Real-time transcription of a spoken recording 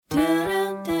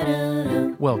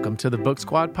Welcome to the Book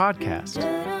Squad podcast.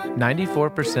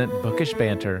 94% bookish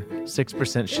banter,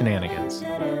 6% shenanigans.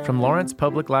 From Lawrence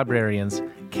Public Librarians,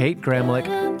 Kate Gramlich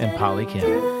and Polly Kim.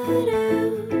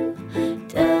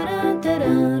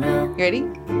 You ready?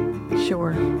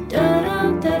 Sure.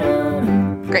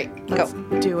 Great. Let's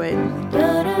do it.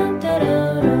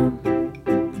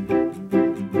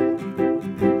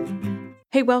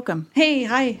 Hey, welcome. Hey,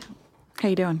 hi. How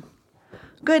you doing?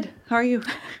 Good. How are you?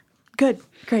 Good.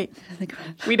 Great.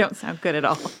 We don't sound good at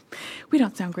all. We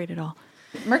don't sound great at all.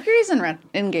 Mercury's in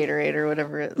Gatorade or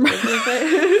whatever it is. What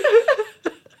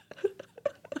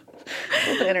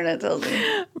the internet tells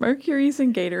me. Mercury's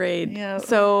in Gatorade. Yeah.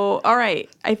 So, all right.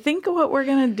 I think what we're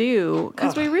going to do,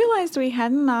 because we realized we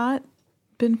had not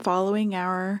been following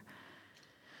our,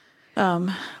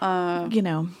 plan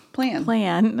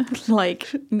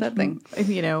like That thing.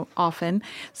 Often.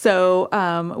 So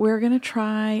we're going to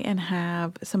try and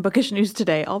have some bookish news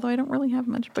today, although I don't really have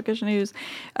much bookish news.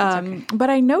 Okay. But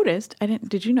I noticed,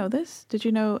 did you know this? Did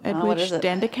you know what is Edwidge it?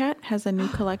 Dandakat has a new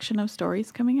collection of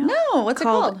stories coming out? No, what's it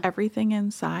called? Everything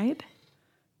Inside.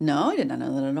 No, I did not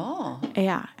know that at all.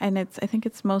 Yeah, and I think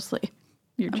it's mostly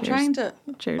I'm trying to.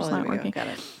 chair's there not we go. working. Got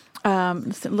it.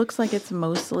 It looks like it's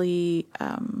mostly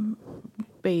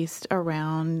based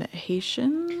around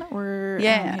Haitian or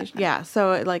Yeah.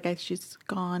 So she's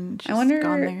gone. I wonder.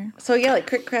 Gone there. So yeah, like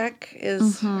Crick Crack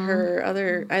is her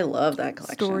other. I love that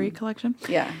collection. Story collection.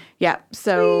 Yeah. Yeah.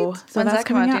 So Sweet. so When's that's that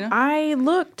come coming out, out. do you know? I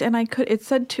looked and it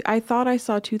said I thought I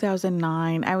saw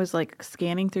 2009. I was like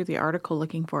scanning through the article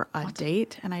looking for a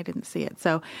date and I didn't see it.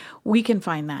 So we can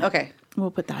find that. Okay. We'll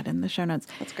put that in the show notes.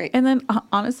 That's great. And then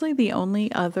honestly, the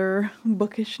only other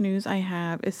bookish news I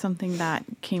have is something that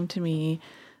came to me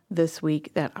this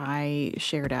week that I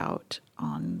shared out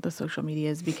on the social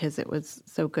medias because it was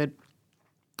so good.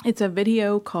 It's a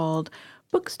video called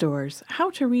Bookstores, How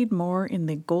to Read More in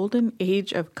the Golden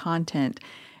Age of Content.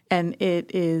 And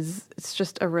it's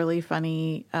just a really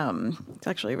funny,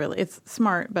 it's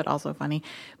smart, but also funny.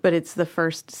 But it's the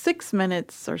first 6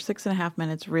 minutes or 6.5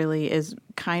 minutes really is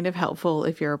kind of helpful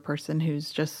if you're a person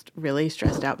who's just really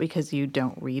stressed out because you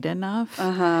don't read enough.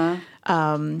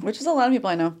 Which is a lot of people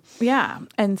I know. Yeah.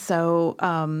 And so,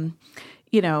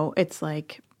 it's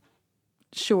like,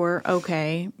 sure,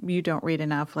 okay, you don't read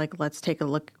enough. Like, let's take a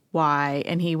look why.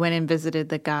 And he went and visited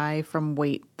the guy from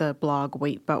the blog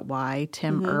Wait But Why,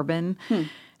 Tim Urban,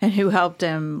 and who helped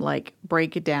him like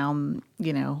break it down,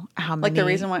 how many. Like the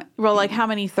reason why. Well, like how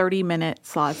many 30-minute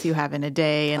slots you have in a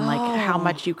day and like how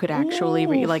much you could actually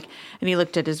read. Like, and he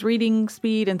looked at his reading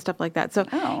speed and stuff like that. So,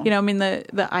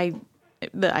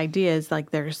 the idea is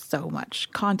like there's so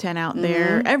much content out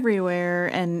there everywhere,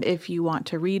 and if you want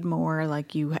to read more,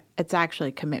 like it's actually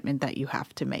a commitment that you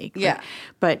have to make. Yeah. Like,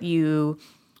 but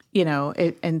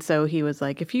and so he was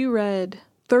like, if you read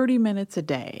 30 minutes a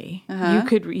day, you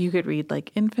could read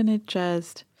like Infinite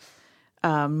Jest,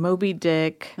 Moby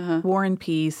Dick, War and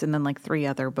Peace, and then like 3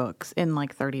 other books in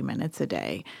like 30 minutes a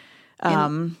day,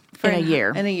 in a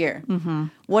year. In a year. Mm-hmm.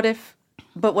 What if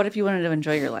you wanted to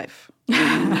enjoy your life?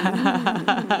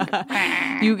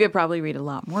 You could probably read a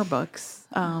lot more books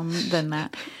than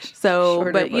that. So,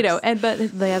 Shorter but books. but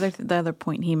the other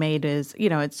point he made is,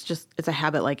 it's a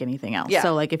habit like anything else. Yeah.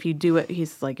 So, like if you do it,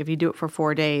 he's like, if you do it for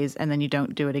 4 days and then you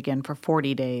don't do it again for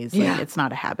 40 days, like it's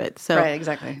not a habit. So, Right,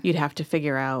 exactly. You'd have to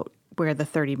figure out where the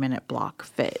 30-minute block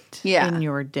fit in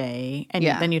your day, and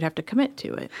then you'd have to commit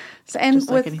to it. So, and just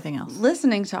like with anything else.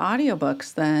 listening to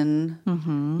audiobooks, then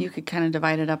you could kind of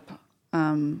divide it up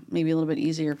maybe a little bit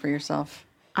easier for yourself.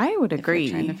 I would If agree.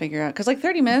 you're trying to figure out, because like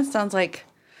 30 minutes sounds like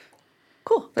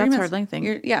cool. 30 That's minutes. hardly anything.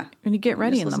 When you get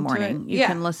ready in the listen to morning, it. you Yeah.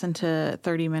 can listen to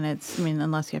 30 minutes. I mean,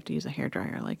 unless you have to use a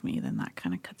hairdryer like me, then that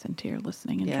kind of cuts into your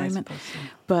listening Yeah, I enjoyment. suppose so.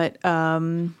 But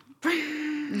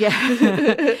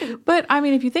yeah. But I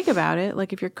mean, if you think about it,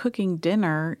 like if you're cooking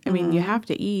dinner, I mean, you have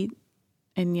to eat,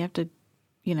 and you have to,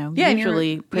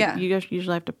 usually you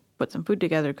usually have to put some food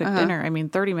together, cook dinner. I mean,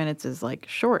 30 minutes is like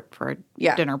short for a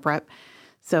dinner prep.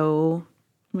 So,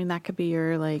 I mean, that could be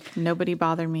your like, nobody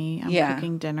bother me. I'm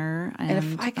cooking dinner and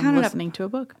if I I'm counted listening to a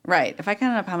book. Right. If I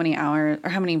counted up how many hours or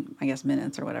how many, I guess,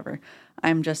 minutes or whatever, I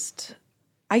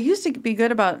used to be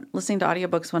good about listening to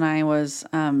audiobooks when I was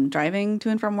driving to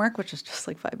and from work, which is just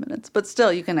like 5 minutes. But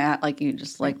still, you can add, like, you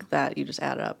just like that, you just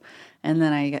add it up. And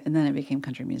then it became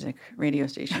country music radio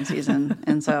station season.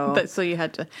 And so So you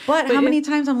had to. But how many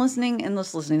times I'm listening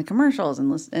to commercials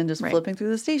and just flipping through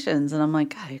the stations, and I'm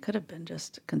like, God, you could have been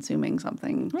just consuming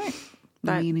something. Right.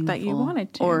 that you meaningful.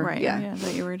 wanted to, Or, right? yeah.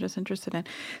 That you were just interested in.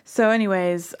 So,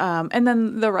 anyways, and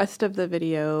then the rest of the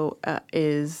video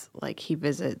is like he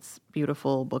visits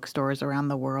beautiful bookstores around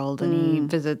the world, and he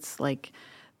visits like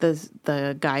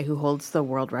the guy who holds the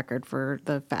world record for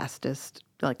the fastest,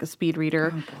 like a speed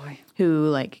reader. Oh boy. Who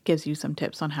like gives you some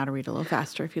tips on how to read a little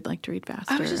faster if you'd like to read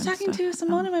faster. I was just and talking stuff. to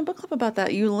Simone in my book club about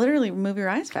that. You literally move your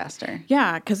eyes faster.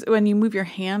 Yeah, because when you move your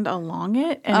hand along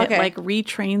it, and Okay. it like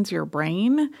retrains your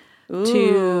brain Ooh,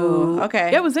 to.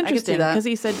 okay. Yeah, it was I could see interesting that. because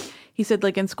he said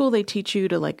like in school they teach you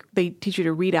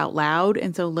to read out loud,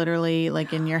 and so literally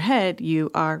like in your head you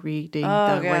are reading the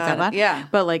words got out it. loud. Yeah.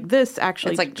 But like this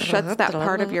actually It's like shuts that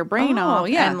part of your brain Oh, off,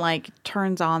 yeah. and like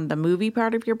turns on the movie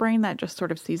part of your brain that just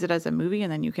sort of sees it as a movie,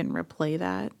 and then you can replay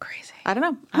that. Crazy. I don't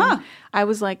know. Huh. I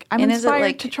was like, I'm And is it, inspired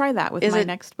like- to try that with Is my it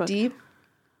next book. deep?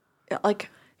 Like,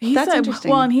 He that's said,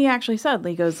 interesting. well, and he actually said,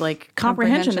 he goes like,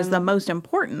 comprehension is the Comprehension. most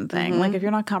important thing. Like, if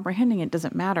you're not comprehending, it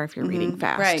doesn't matter if you're reading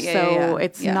fast. Right, yeah, so yeah, yeah.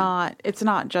 it's Yeah.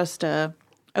 not just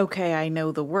okay, I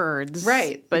know the words.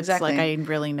 Right, But exactly. it's like, I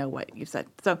really know what you said.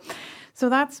 So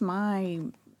that's my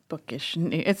bookish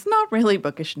news. It's not really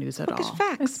bookish news at Bookish all.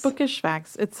 facts. It's bookish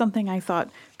facts. It's something I thought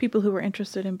people who were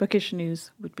interested in bookish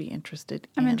news would be interested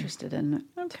in. I'm interested in it.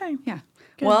 Okay. Yeah.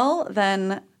 Good. Well,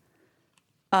 then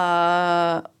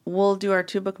we'll do our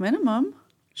 2-book minimum.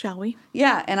 Shall we?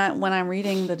 Yeah, and when I'm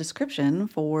reading the description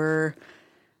for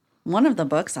one of the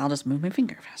books, I'll just move my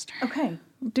finger faster. Okay.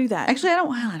 Do that. Actually,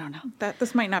 I don't know.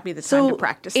 This might not be the time to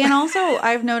practice. And that. also,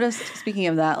 I've noticed, speaking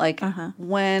of that, like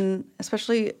when,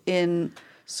 especially in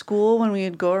school, when we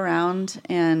would go around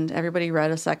and everybody read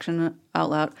a section out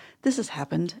loud, this has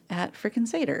happened at frickin'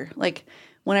 Seder. Like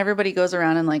when everybody goes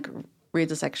around and like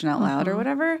reads a section out loud or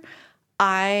whatever,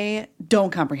 I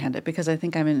don't comprehend it because I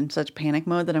think I'm in such panic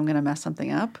mode that I'm going to mess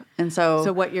something up. And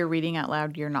So what you're reading out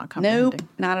loud, you're not comprehending. nope,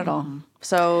 not at all.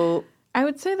 So I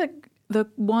would say that the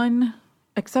one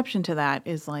exception to that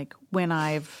is like when maybe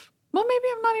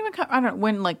I'm not even, I don't know,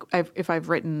 when like if I've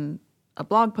written a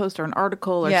blog post or an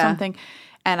article or Yeah. something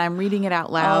and I'm reading it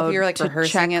out loud. if you're, like, to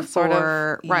rehearsing check it sort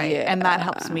of. right. And that Yeah.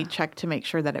 helps me check to make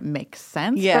sure that it makes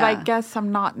sense. Yeah. But I guess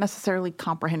I'm not necessarily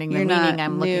comprehending the you're meaning not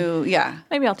I'm looking. new. Yeah.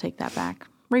 Maybe I'll take that back.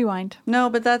 Rewind. No,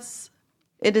 but it's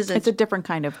It's a different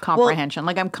kind of comprehension.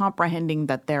 Like I'm comprehending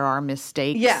that there are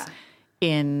mistakes Yeah.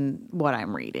 in what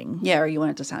I'm reading. yeah, or you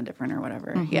want it to sound different or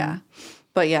whatever. Mm-hmm. Yeah.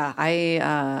 But yeah,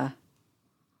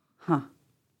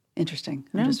 interesting.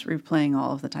 I'm just replaying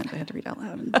all of the times I had to read out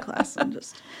loud in class and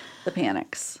just the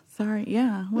panics. Sorry.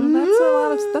 Yeah. Well,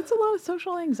 that's a lot of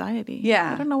social anxiety.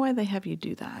 Yeah. I don't know why they have you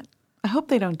do that. I hope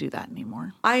they don't do that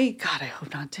anymore. I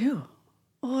hope not too.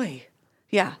 Oy.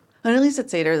 Yeah. And at least at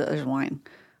Seder there's wine.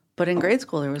 But in grade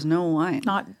school there was no wine.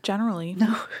 Not generally.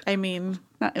 No. I mean,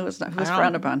 It was I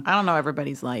frowned don't- upon. I don't know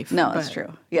everybody's life. No, that's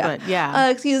true. Yeah. But yeah.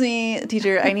 Excuse me,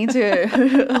 teacher. I need to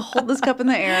hold this cup in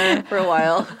the air for a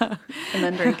while and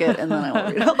then drink it, and then I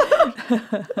will read it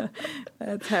out loud.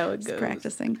 That's how it goes.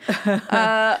 Practicing.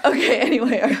 Okay.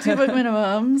 Anyway, our 2-book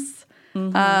minimums.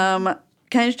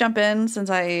 Can I just jump in since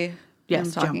I am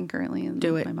Yes, talking jump. currently and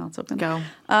Do it. my mouth's open? Go.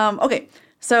 Okay.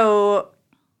 So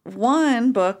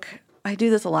one book, I do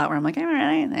this a lot where I'm like, I haven't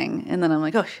read anything, and then I'm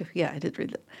like, oh yeah, I did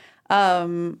read it.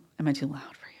 Am I too loud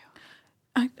for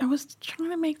you? I was trying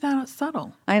to make that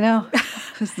subtle. I know.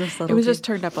 It's this It little was just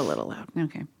turned up a little loud.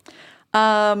 Okay.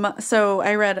 So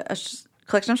I read a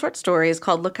collection of short stories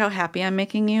called "Look How Happy I'm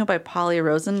Making You" by Polly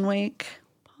Rosenwake.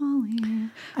 Polly,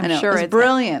 I know, sure it's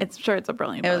brilliant. It's a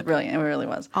brilliant It was book. brilliant. It really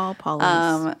was. All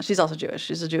Polly's. She's also Jewish.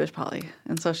 She's a Jewish Polly,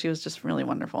 and so she was just really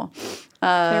wonderful.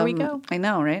 There we go. I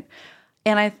know, right?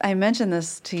 And I mentioned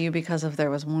this to you because there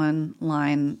was one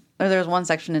line, or there was one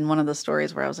section in one of the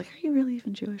stories where I was like, "Are you really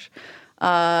even Jewish?"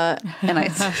 And I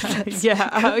Yeah.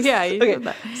 Oh, yeah. You Okay. said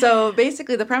that. So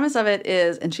basically, the premise of it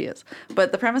is, and she is,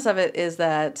 but the premise of it is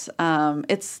that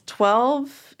it's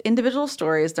 12 individual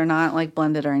stories. They're not like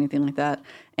blended or anything like that.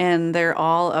 And they're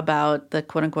all about the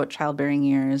quote unquote childbearing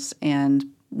years and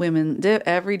women,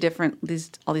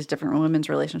 all these different women's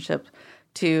relationship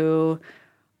to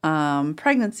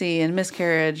pregnancy and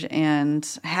miscarriage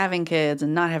and having kids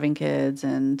and not having kids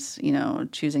and,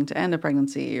 choosing to end a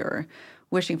pregnancy or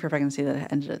wishing for pregnancy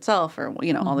that ended itself or,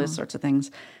 all those sorts of things.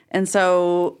 And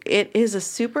so it is a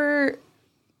super,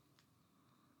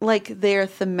 like they're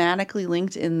thematically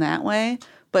linked in that way,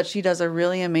 but she does a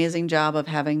really amazing job of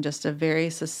having just a very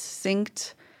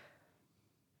succinct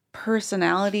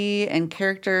personality and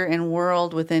character and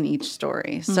world within each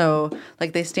story. So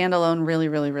like they stand alone really,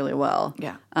 really, really well.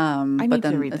 Yeah. I need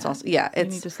to read it's that. also, You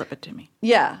it's, need to slip it to me.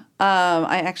 yeah.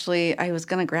 I was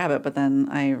going to grab it, but then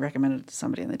I recommended it to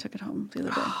somebody and they took it home the other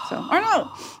day. So, or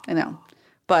no, I know.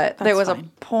 But there was fine.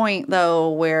 a point, though,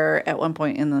 where at one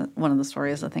point in one of the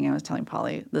stories, the thing I was telling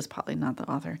Polly, not the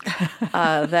author,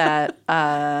 that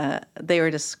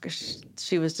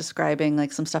she was describing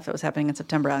like some stuff that was happening in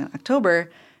September and October.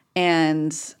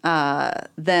 And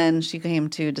then she came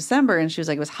to December and she was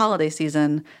like, it was holiday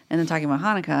season, and then talking about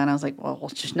Hanukkah. And I was like, well,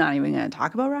 she's not even going to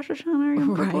talk about Rosh Hashanah or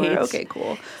Yom Kippur? Right. Okay,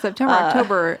 cool. September,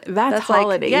 October, that's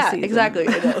holiday season. Yeah, exactly.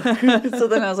 I know. So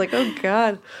then I was like, oh,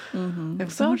 God. I'm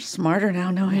so much smarter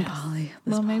now knowing Polly.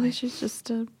 Well, maybe she's just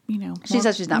She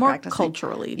says she's not more practicing.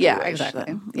 culturally Yeah, Jewish exactly.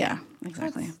 than- Yeah,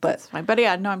 exactly. That's fine. But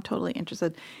yeah, no, I'm totally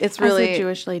interested. It's as really- a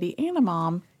Jewish lady and a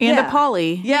mom and a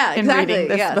Polly. Yeah, in exactly. reading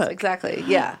this Yes, book. exactly.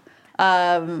 Yeah.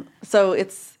 So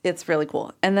it's really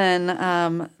cool. And then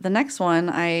the next one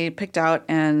I picked out,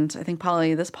 and I think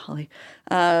Polly,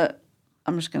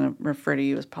 I'm just going to refer to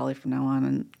you as Polly from now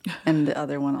on, and the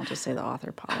other one I'll just say the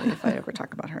author Polly if I ever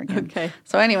talk about her again. Okay.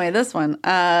 So anyway, this one,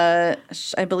 I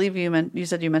believe you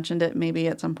said you mentioned it maybe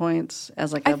at some point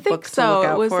as like a I book think to so. look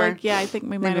out It was for. like, I think we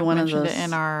might Maybe have one of mentioned it those-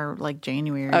 in our like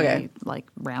January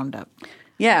roundup.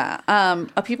 Yeah,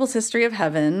 A People's History of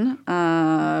Heaven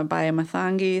by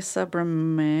Mathangi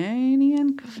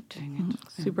Subramanian. God dang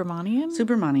it. Subramanian?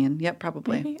 Subramanian, yep,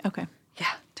 probably. Maybe? Okay.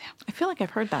 Yeah, damn. I feel like I've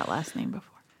heard that last name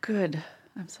before. Good.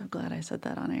 I'm so glad I said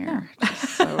that on air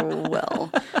just so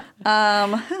well.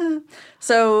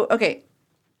 So, okay,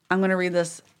 I'm going to read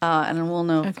this, and then we'll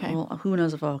know. Okay. Who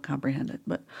knows if I'll comprehend it?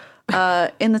 But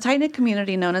in the tight-knit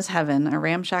community known as Heaven, a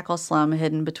ramshackle slum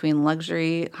hidden between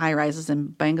luxury high-rises in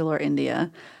Bangalore, India,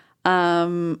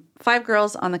 5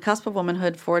 girls on the cusp of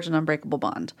womanhood forge an unbreakable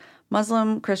bond.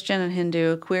 Muslim, Christian, and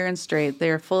Hindu, queer and straight, they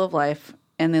are full of life,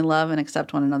 and they love and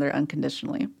accept one another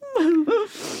unconditionally.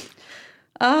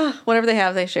 Whatever they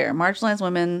have, they share. Marginalized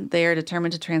women, they are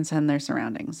determined to transcend their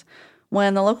surroundings.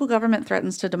 When the local government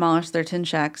threatens to demolish their tin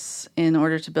shacks in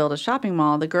order to build a shopping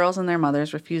mall, the girls and their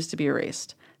mothers refuse to be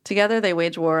erased. Together, they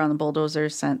wage war on the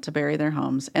bulldozers sent to bury their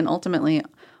homes, and ultimately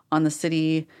on the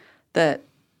city that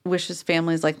wishes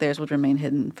families like theirs would remain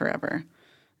hidden forever.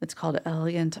 It's called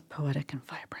Elegant, Poetic, and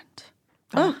Vibrant.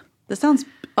 Oh, this sounds...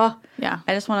 Oh, Yeah.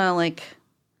 I just want to, like,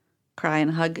 cry and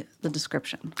hug the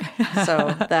description.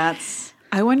 So that's...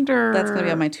 I wonder. That's going to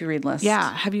be on my to-read list.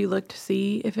 Yeah. Have you looked to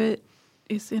see if it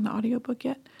is in audiobook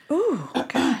yet? Ooh,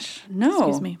 gosh. No.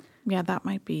 Excuse me. Yeah, that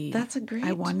might be. That's a great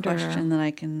I wonder. question that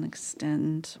I can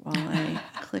extend while I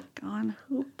click on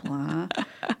Hoopla.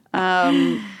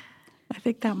 I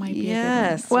think that might be.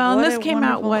 Yes. A good one. Well, What and this a came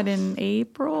out wonderful- in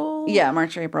April. Yeah,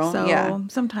 March or April. So yeah.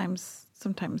 sometimes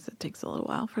it takes a little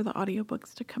while for the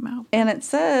audiobooks to come out. And it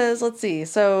says, let's see,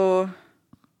 so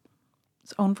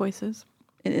Its own voices.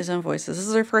 it is on Voices. This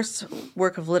is her first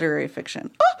work of literary fiction.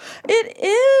 Oh, it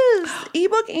is!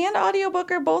 Ebook and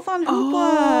audiobook are both on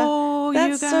Hoopla. Oh,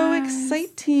 That's you so guys.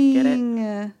 exciting.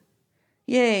 Get it?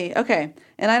 Yay. Okay.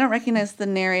 And I don't recognize the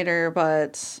narrator,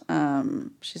 but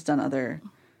she's done other...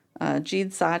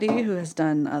 Jeed Sadi, who has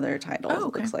done other titles, Oh,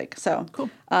 okay. it looks like. So,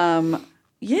 Cool.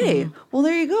 Yay. Well,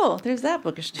 there you go. There's that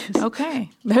bookish news.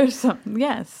 Okay. There's some.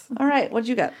 Yes. All right. What'd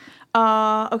you got?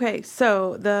 Okay,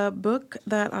 so the book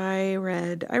that I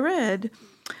read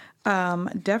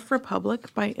Deaf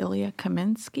Republic by Ilya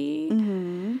Kaminsky.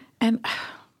 Mm-hmm. And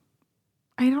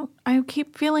I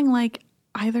keep feeling like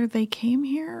either they came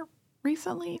here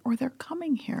recently or they're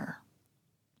coming here.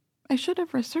 I should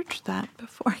have researched that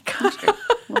before I got here.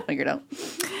 We'll figure it out.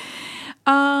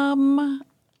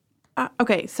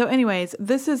 Okay, so anyways,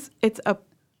 it's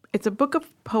a book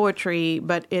of poetry,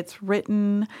 but it's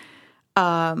written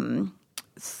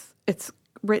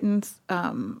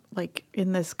like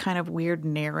in this kind of weird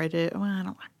narrative. Well,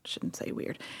 I shouldn't say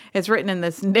weird. It's written in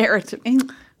this narrative.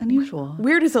 Unusual.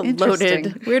 Weird is a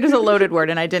Interesting. loaded word,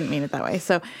 and I didn't mean it that way.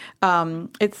 So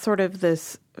it's sort of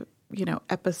this,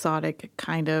 episodic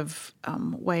kind of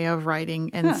way of writing,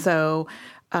 and so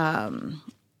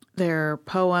they're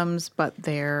poems, but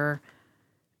they're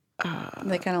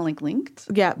They kind of like linked.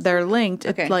 they're linked.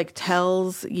 Okay. It like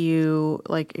tells you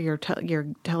like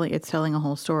it's telling a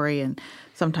whole story, and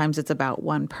sometimes it's about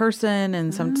one person,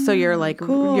 and so you're like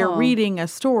cool. you're reading a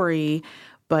story,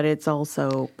 but it's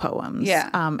also poems. Yeah.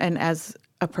 And as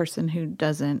a person who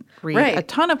doesn't read Right. a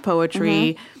ton of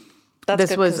poetry, That's this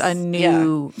good was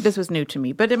 'cause- this was new to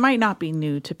me, but it might not be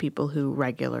new to people who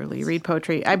regularly read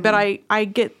poetry. But I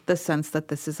get the sense that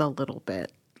this is a little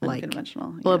bit like Unconventional,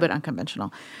 a little bit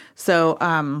unconventional. So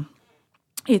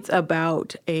it's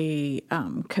about a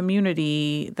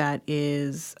community that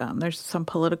is there's some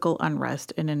political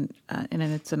unrest in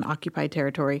it's an occupied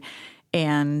territory,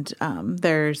 And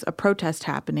there's a protest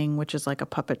happening, which is like a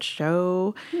puppet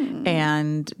show.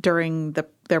 And during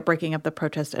they're breaking up the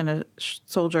protest, and a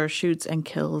soldier shoots and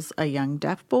kills a young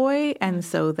deaf boy. And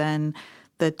so then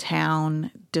the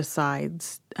town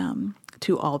decides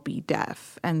to all be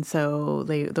deaf. And so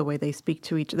the way they speak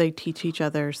to they teach each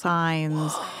other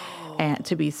signs and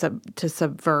to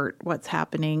subvert what's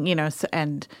happening,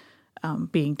 and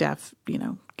being deaf,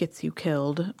 gets you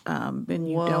killed when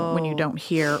you don't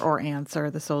hear or answer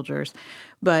the soldiers.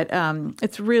 But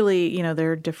it's really,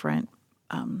 there are different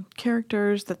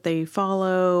characters that they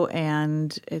follow,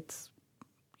 and it's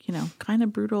kind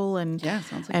of brutal and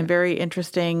very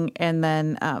interesting. And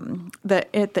then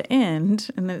at the end,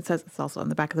 and then it says it's also on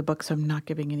the back of the book, so I'm not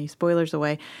giving any spoilers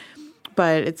away.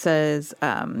 But it says,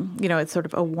 it's sort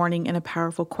of a warning and a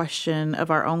powerful question of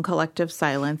our own collective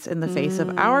silence in the face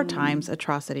of our time's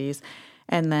atrocities.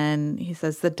 And then he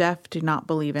says, the deaf do not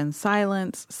believe in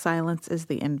silence. Silence is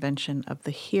the invention of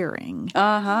the hearing. Okay.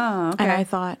 And I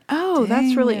thought,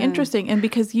 that's really interesting. And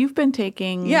because you've been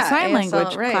taking sign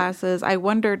language classes, I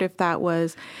wondered if that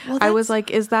was, I was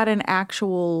like, is that an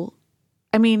actual,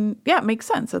 it makes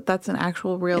sense that that's an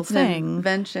actual real thing. An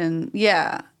invention.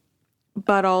 Yeah.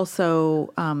 But also,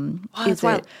 is it?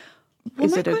 Well,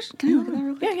 is it question, can I look at that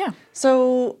real quick? Yeah.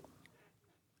 So,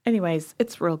 anyways,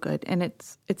 it's real good, and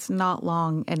it's not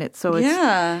long, and it's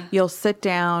you'll sit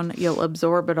down, you'll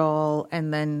absorb it all,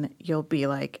 and then you'll be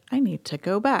like, I need to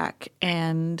go back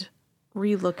and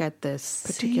relook at this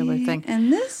particular thing.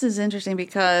 And this is interesting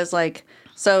because,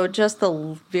 just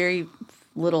the very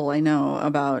little I know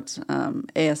about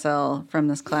ASL from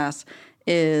this class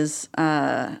is.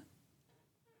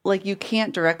 You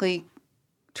can't directly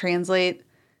translate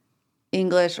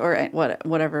English or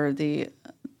whatever the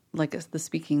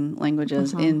speaking language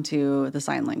is into the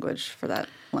sign language for that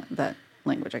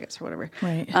language, I guess, or whatever.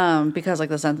 Right. Because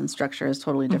the sentence structure is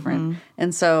totally different.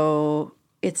 And so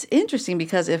it's interesting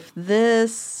because if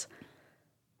this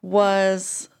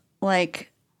was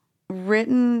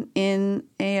written in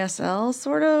ASL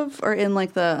sort of, or in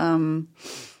the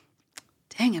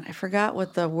dang it, I forgot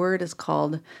what the word is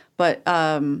called, but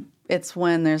it's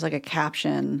when there's a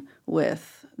caption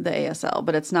with the ASL,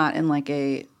 but it's not in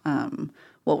a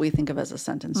what we think of as a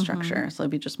sentence structure. So it'd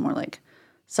be just more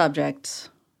subject,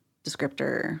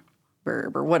 descriptor,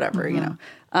 verb, or whatever,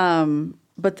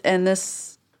 But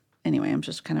this, anyway, I'm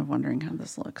just kind of wondering how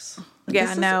this looks.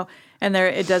 And there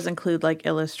it does include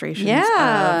illustrations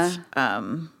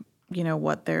of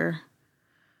what they're.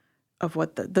 Of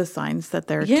what the signs that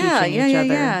they're teaching each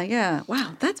other. Yeah.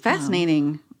 Wow, that's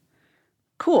fascinating.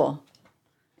 Cool.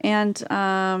 And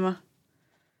and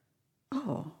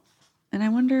I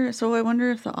wonder if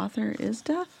the author is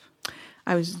deaf.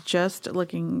 I was just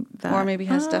looking that, or maybe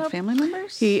has deaf family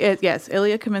members. He is, yes.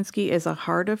 Ilya Kaminsky is a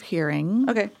hard of hearing.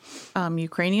 Okay.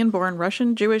 Ukrainian-born,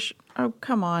 Russian Jewish. Oh,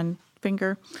 come on,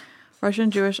 finger.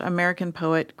 Russian Jewish American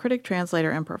poet, critic,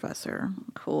 translator, and professor.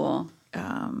 Cool.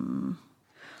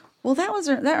 Well, that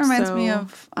reminds me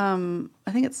of I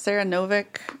think it's Sarah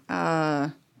Novick.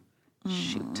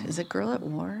 Is it Girl at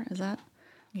War? Is that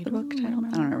the book title? I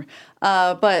don't remember.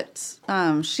 But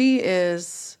she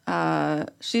is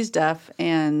she's deaf,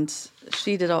 and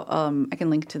she did I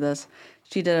can link to this.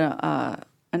 She did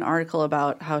an article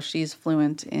about how she's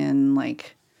fluent in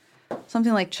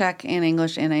something like Czech and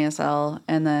English and ASL,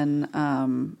 and then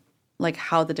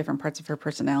how the different parts of her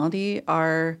personality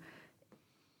are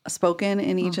spoken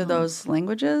in each of those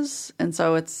languages. And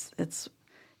so it'd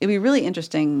be really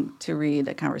interesting to read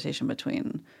a conversation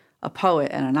between a poet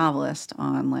and a novelist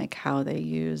on how they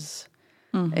use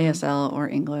ASL or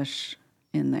English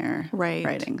in their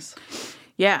writings.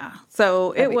 Yeah.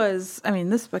 So it was,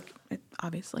 this book, it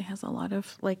obviously has a lot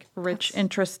of rich,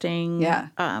 interesting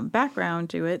background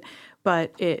to it.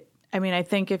 But I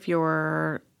think if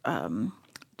you're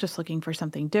just looking for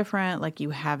something different, you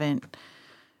haven't,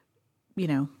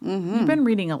 you've been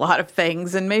reading a lot of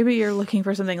things, and maybe you're looking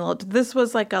for something a little. This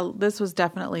was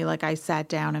definitely I sat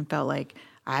down and felt like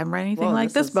I haven't read anything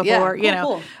like this before,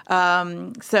 Cool.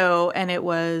 So, and it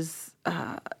was,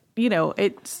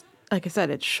 it's like I said,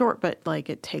 it's short, but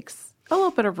it takes a little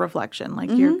bit of reflection.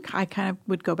 I kind of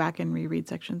would go back and reread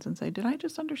sections and say, did I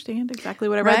just understand exactly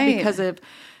what I read because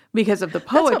of the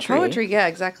poetry? That's what poetry, yeah,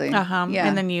 exactly. Yeah.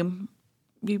 And then you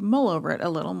mull over it a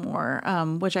little more,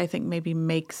 which I think maybe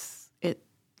makes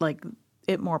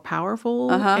it more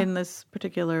powerful in this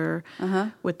particular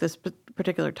with this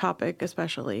particular topic,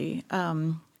 especially.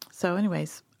 So,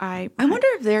 anyways, I wonder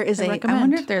if there is I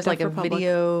wonder if there's Deaf a Republic.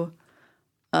 video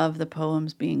of the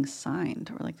poems being signed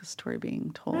or the story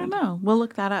being told. I don't know. We'll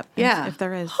look that up. Yeah. If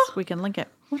there is, we can link it.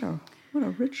 What a What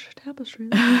a rich tapestry.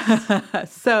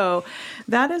 So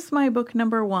that is my book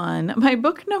number 1. My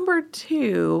book number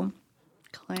 2,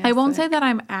 I won't say that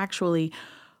I'm actually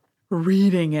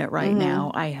reading it right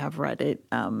now. I have read it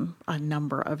a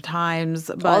number of times.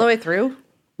 But, all the way through?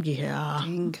 Yeah.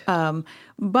 Dang.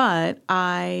 But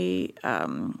I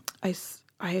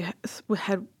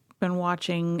had been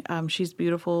watching She's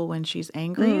Beautiful When She's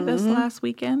Angry this last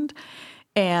weekend.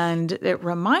 And it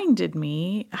reminded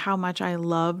me how much I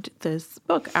loved this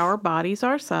book, Our Bodies,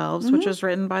 Ourselves, which was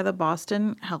written by the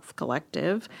Boston Health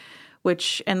Collective,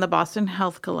 and the Boston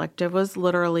Health Collective was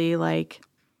literally like,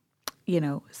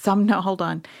 hold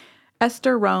on.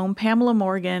 Esther Rome, Pamela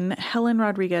Morgan, Helen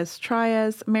Rodriguez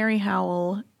Trias, Mary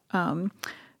Howell,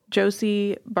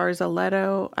 Josie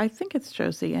Barzoletto. I think it's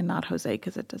Josie and not Jose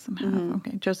because it doesn't have.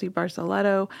 Okay, Josie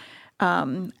Barzoletto,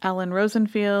 Alan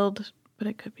Rosenfield, but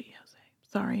it could be Jose.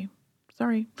 Sorry.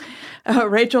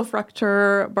 Rachel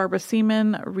Fruchter, Barbara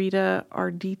Seaman, Rita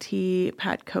Arditi,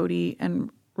 Pat Cody, and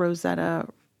Rosetta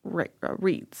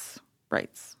Reitz.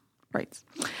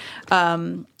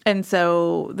 And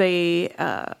so they,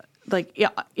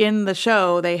 in the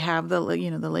show, they have the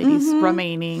ladies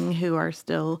remaining who are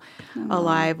still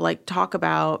alive, talk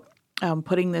about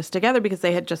putting this together because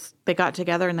they got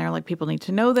together and they're like, people need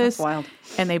to know this. That's wild.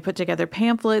 And they put together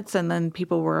pamphlets and then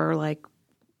people were like,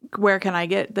 where can I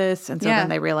get this? And so then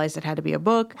they realized it had to be a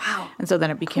book. Wow. And so then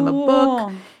it became a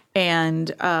book. And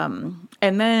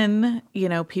then,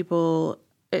 people,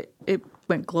 it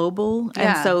went global.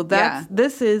 And so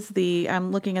this is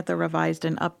I'm looking at the revised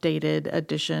and updated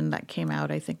edition that came out,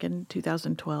 I think in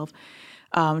 2012,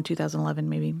 2011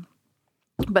 maybe.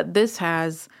 But this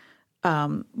has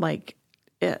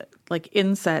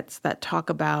insets that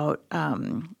talk about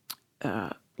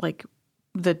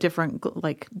the different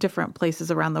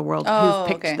places around the world who've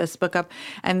picked this book up.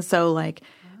 And so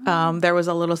there was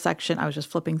a little section, I was just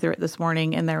flipping through it this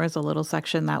morning, and there was a little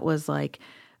section that was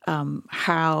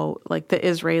how the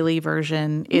Israeli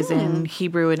version is in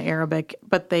Hebrew and Arabic,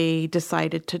 but they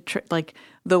decided to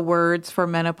the words for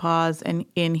menopause and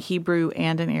in Hebrew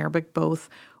and in Arabic both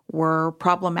were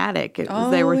problematic.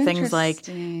 There were things like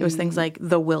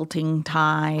the wilting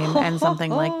time and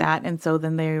something like that. And so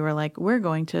then they were like, we're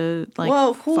going to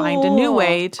find a new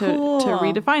way to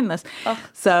redefine this.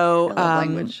 So I love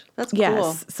language. That's cool.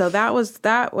 Yes. So that was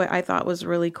I thought was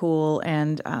really cool.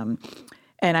 And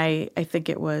I think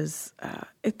it was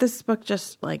this book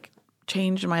just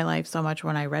changed my life so much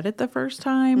when I read it the first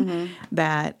time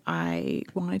that I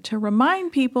wanted to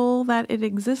remind people that it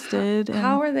existed.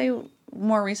 How are they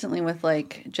more recently with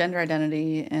gender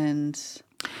identity and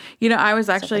I was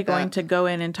actually going to go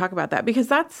in and talk about that because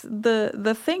that's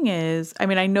the thing is, I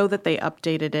mean, I know that they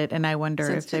updated it and I wonder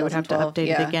if they would have to update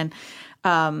it again.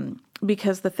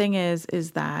 Because the thing is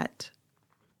that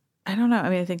I don't know. I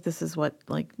mean, I think this is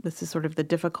this is sort of the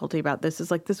difficulty about this is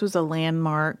this was a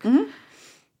landmark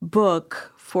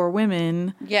book for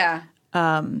women. Yeah.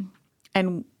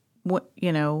 And what,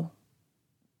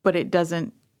 but it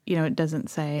doesn't, it doesn't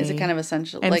say. Is it kind of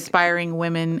essential? Inspiring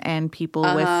women and people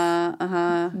with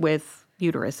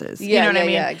uteruses. Yeah, you know what I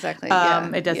mean? Yeah, exactly.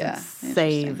 It doesn't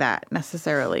say that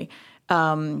necessarily.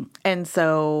 And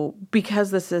so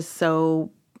because this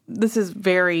is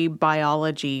very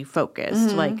biology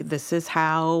focused. This is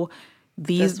how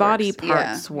these body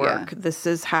parts work. Yeah. This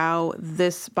is how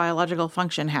this biological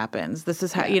function happens. This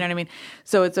is how, you know what I mean?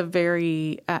 So it's a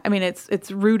very, it's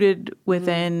rooted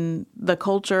within the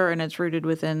culture and it's rooted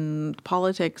within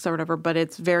politics or whatever, but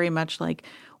it's very much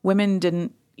women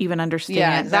didn't even understand.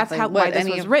 Yeah, exactly. That's why this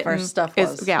was written. Stuff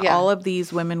was. All of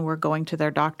these women were going to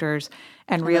their doctors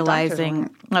and realizing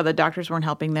the doctors weren't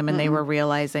helping them, and they were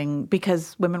realizing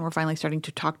because women were finally starting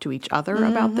to talk to each other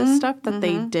about this stuff that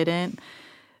they didn't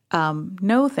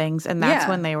know things, and that's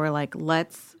when they were like,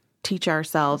 let's teach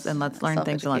ourselves and let's learn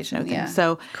things and let's know things.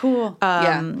 So cool.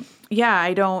 I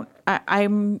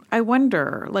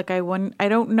wonder. I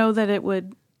don't know that it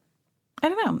would. I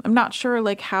don't know. I'm not sure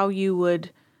how you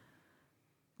would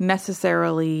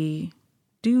necessarily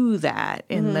do that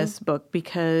in this book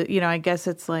because I guess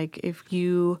it's if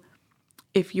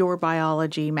your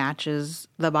biology matches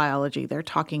the biology they're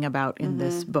talking about in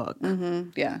this book,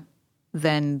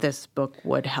 then this book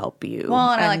would help you.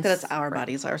 Well, and I like that it's our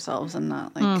bodies ourselves and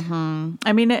not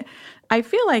I mean, I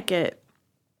feel like it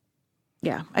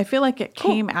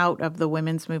came out of the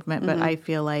women's movement, but I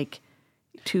feel like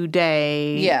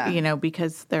today,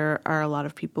 because there are a lot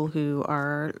of people who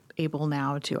are able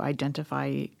now to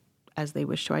identify as they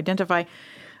wish to identify,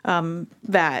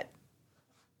 that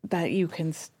you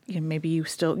can, maybe you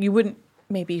wouldn't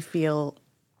maybe feel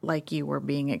like you were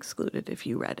being excluded if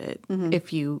you read it,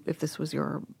 if this was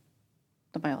your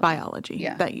The biology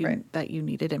Yeah, that you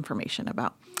needed information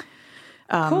about.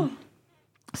 Cool.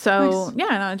 So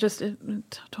yeah, no,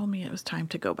 it told me it was time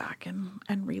to go back and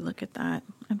relook at that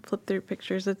and flip through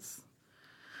pictures. It's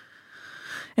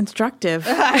instructive.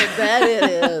 I bet it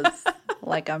is.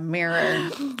 Like a mirror.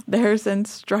 There's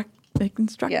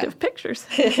instructive pictures.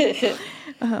 Forgot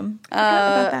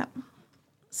about that.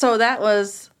 So that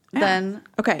was then.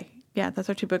 Okay. Yeah, that's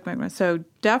our 2 book memoirs. So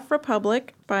Deaf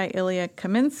Republic by Ilya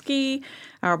Kaminsky.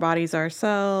 Our Bodies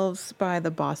Ourselves by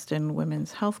the Boston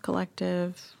Women's Health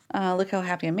Collective. Look How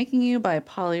Happy I'm Making You by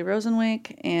Polly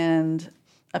Rosenwijk. And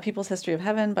A People's History of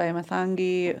Heaven by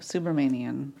Mathangi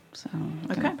Subramanian. So I'm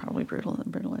gonna probably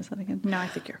brutalize that again. No, I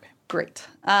think you're okay. Great.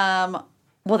 Well,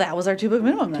 that was our 2 book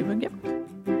minimum then. 2 book, yep.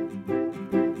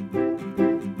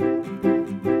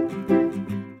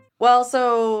 Well,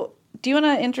 so do you want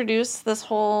to introduce this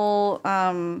whole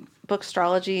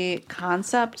bookstrology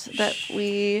concept that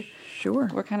we're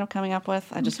kind of coming up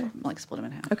with? I just split them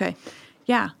in half. Okay.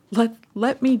 Yeah.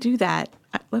 Let me do that.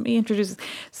 Let me introduce.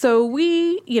 So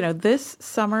this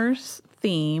summer's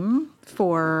theme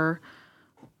for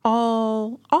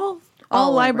all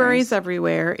libraries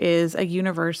everywhere is a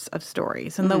universe of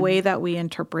stories. And the way that we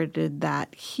interpreted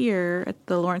that here at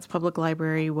the Lawrence Public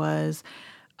Library was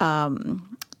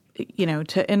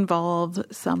to involve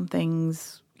some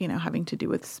things, having to do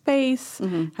with space,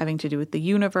 having to do with the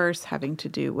universe, having to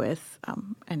do with,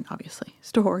 and obviously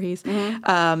stories.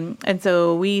 And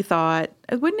so we thought,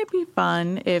 wouldn't it be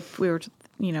fun if we were,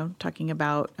 talking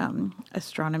about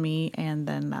astronomy, and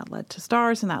then that led to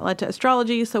stars and that led to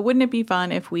astrology. So wouldn't it be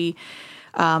fun if we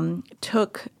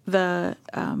took the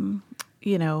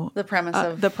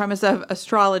premise of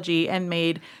astrology and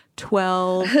made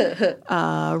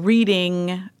 12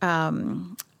 reading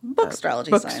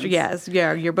bookstrology signs. Yes,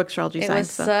 yeah, your bookstrology signs. It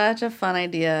was such a fun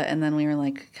idea, and then we were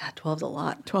like, God, 12's a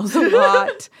lot. 12's a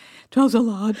lot. 12's a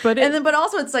lot, but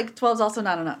also it's like 12's also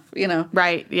not enough,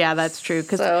 Right? Yeah, that's true.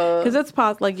 Because it's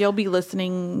possible. Like you'll be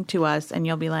listening to us, and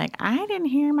you'll be like, I didn't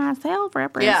hear myself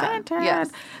represented. Yeah,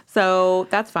 yes. So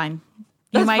that's fine.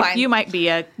 You might be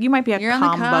a You're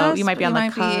combo. You might be on the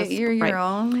cusp. You're your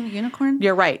own unicorn.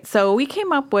 You're right. So we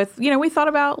came up with, we thought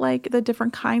about like the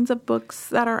different kinds of books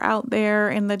that are out there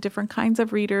and the different kinds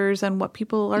of readers and what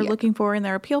people are looking for in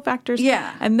their appeal factors.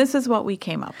 Yeah. And this is what we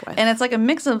came up with. And it's like a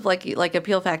mix of like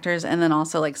appeal factors and then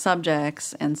also like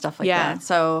subjects and stuff like that.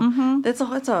 So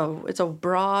it's a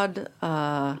broad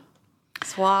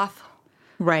swath.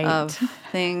 Right. Of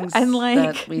things and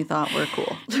that we thought were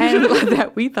cool.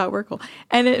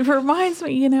 And it reminds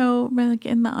me, like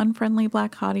in the Unfriendly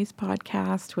Black Hotties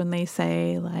podcast, when they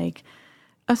say like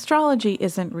astrology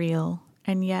isn't real,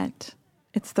 and yet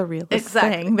it's the realest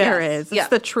thing there is. It's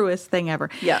the truest thing ever.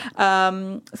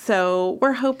 Yeah. So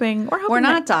we're hoping we're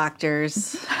not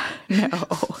doctors. No.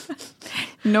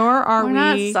 Nor are we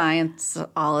not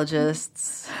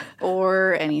scienceologists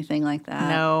or anything like that.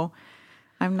 No.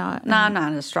 I'm not. No, I'm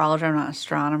not an astrologer. I'm not an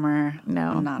astronomer.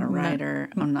 No. I'm not a writer.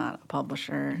 I'm not a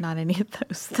publisher. Not any of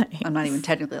those things. I'm not even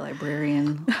technically a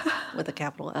librarian with a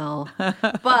capital L.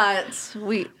 But this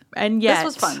was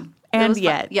fun. Yes. And we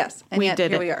yet,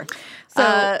 did here it. we are.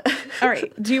 So, all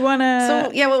right. Do you want to? So,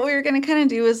 yeah, what we're going to kind of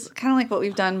do is kind of like what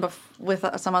we've done with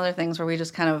some other things where we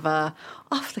just kind of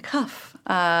off the cuff.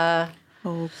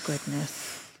 Oh,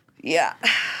 goodness. Yeah,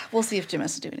 we'll see if Jim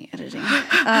has to do any editing.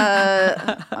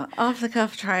 Off the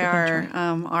cuff, try our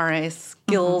RA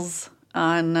skills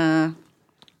on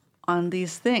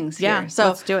these things here. Yeah, so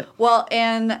let's do it. Well,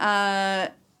 and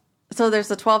so there's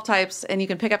the 12 types, and you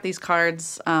can pick up these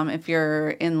cards if you're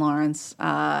in Lawrence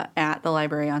at the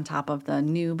library on top of the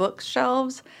new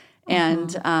bookshelves.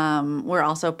 And we're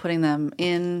also putting them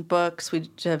in books. We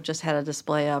have just had a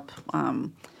display up.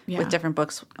 With different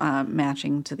books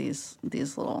matching to these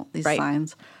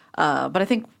signs. But I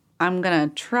think I'm going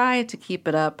to try to keep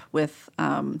it up with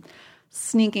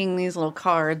sneaking these little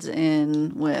cards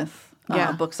in with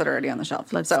books that are already on the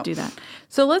shelf. Let's do that.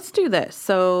 So let's do this.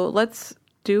 So let's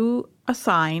do a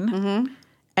sign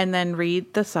and then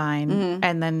read the sign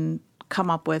and then come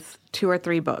up with 2 or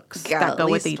 3 books that go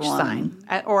with each sign.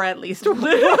 Or at least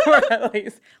one.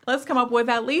 Let's come up with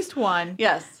at least one.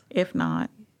 Yes. If not.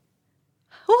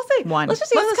 We'll see. One. Let's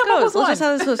just see how this goes. Let's just see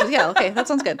how this goes. Yeah, okay, that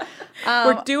sounds good.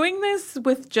 We're doing this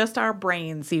with just our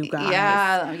brains, you guys.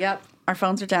 Yeah, yep. Our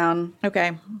phones are down.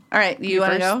 Okay. All right, you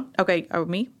want to go? Okay,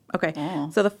 me? Okay. Oh.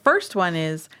 So the first one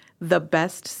is The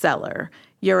Bestseller.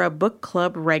 You're a book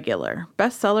club regular.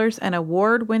 Bestsellers and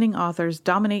award-winning authors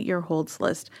dominate your holds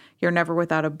list. You're never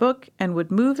without a book and would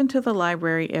move into the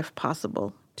library if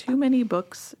possible. Too Many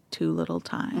Books, Too Little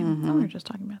Time. Oh, we were just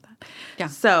talking about that. Yeah.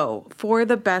 So for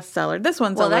the bestseller, this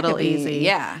one's a that little could be- easy.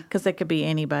 yeah. Because it could be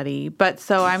anybody. But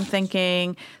so I'm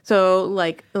thinking, so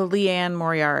like Leanne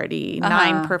Moriarty,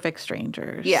 9 Perfect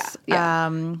Strangers. Yeah, yeah.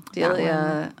 That one.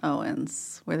 Delia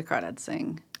Owens, Where the Crawdads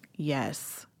Sing,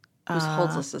 Yes. whose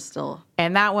holds us is still.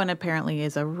 And that one apparently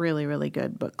is a really, really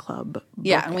good book club book.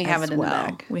 Yeah, and we have as it in the well.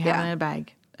 bag. We have Yeah. it in a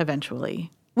bag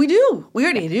eventually. We do. We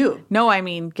already do. No, I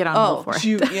mean, get on hold for it.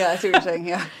 shoot. Yeah, I see what you're saying.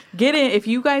 Yeah. Get in. If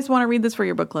you guys want to read this for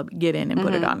your book club, get in and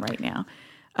put it on right now.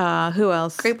 Who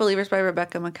else? Great Believers by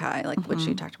Rebecca Mackay, like which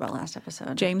you talked about last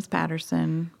episode. James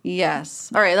Patterson. Yes.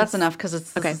 All right, that's enough because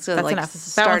it's Okay, this is, that's like, enough. this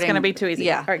is That one's starting- going to be too easy.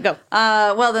 Yeah. All right, go.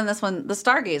 Well, then this one, The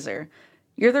Stargazer.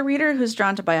 You're the reader who's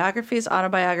drawn to biographies,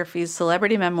 autobiographies,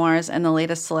 celebrity memoirs, and the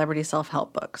latest celebrity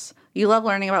self-help books. You love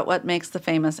learning about what makes the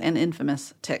famous and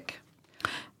infamous tick.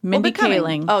 Mindy Becoming.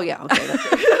 Kaling. Oh, yeah. Okay. That's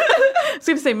it. I was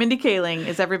going to say Mindy Kaling.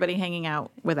 Is everybody hanging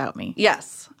out without me?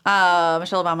 Yes.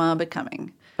 Michelle Obama,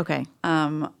 Becoming. Okay.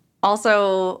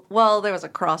 Also, well, there was a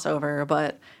crossover,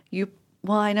 but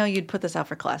I know you'd put this out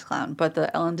for Class Clown, but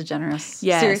the Ellen DeGeneres.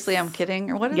 Yes. Seriously, I'm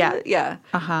kidding. Or what is Yeah. it? Yeah.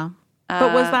 Uh-huh.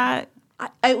 But was that...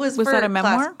 It was Was for that a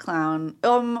memoir? Class Clown. I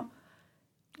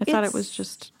thought it It's- was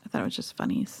just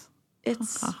funnies.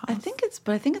 It's I think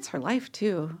it's her life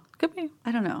too. Could be.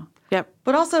 I don't know. Yep.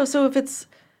 But also, so if it's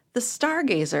The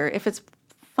Stargazer, if it's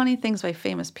funny things by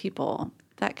famous people,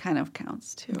 that kind of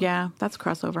counts too. Yeah, that's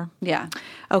crossover. Yeah.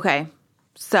 Okay.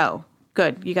 So,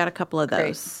 good. You got a couple of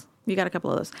those. You got a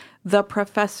couple of those. The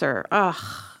Professor. Ugh.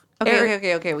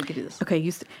 Okay, we could do this.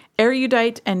 Okay,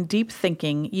 erudite and deep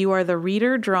thinking, you are the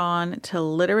reader drawn to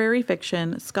literary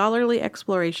fiction, scholarly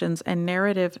explorations, and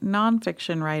narrative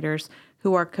nonfiction writers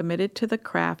who are committed to the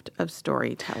craft of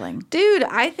storytelling. Dude,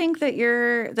 I think that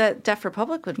Deaf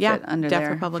Republic would fit under Deaf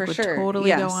there. Republic for would sure. totally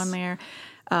Yes. go on there.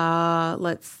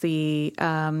 Let's see.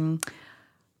 Oh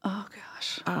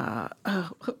gosh.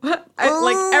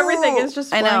 Like everything is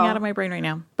just I flying know. out of my brain right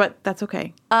now, but that's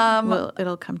okay. Well,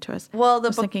 it'll come to us. well, I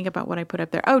was thinking about what I put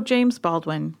up there. Oh, James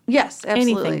Baldwin. Yes,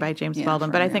 absolutely. Anything by James Yeah, Baldwin,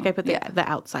 for but I think real. I put the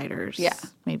Outsiders. Yeah.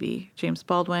 Maybe James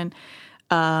Baldwin.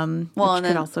 Which and could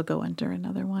then- also go under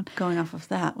another one. Going off of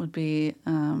that would be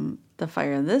The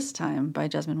Fire This Time by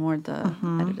Jasmine Ward, the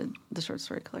edited the short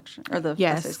story collection or the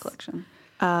Yes. essays collection.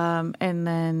 And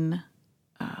then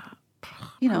smart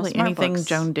probably anything books.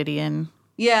 Joan Didion.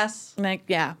 Yes. Like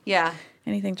yeah. Yeah.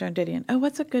 Anything Joan Didion. Oh,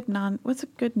 what's a good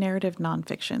narrative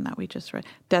nonfiction that we just read?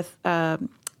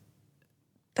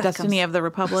 Destiny of the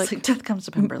Republic. It's like Death Comes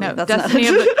to Pemberley. No, That's Destiny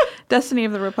not of the Destiny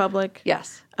of the Republic.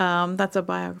 Yes. That's a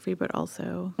biography, but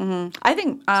also I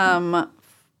think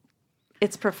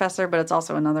it's Professor, but it's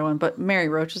also another one. But Mary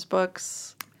Roach's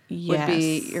books would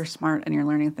be you're smart and you're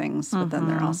learning things, but then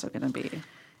they're also going to be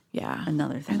yeah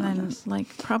another thing and on then this.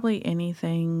 like probably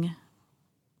anything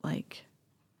like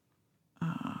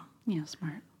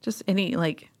Smart. just any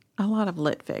like a lot of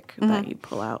lit fic that you'd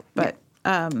pull out, but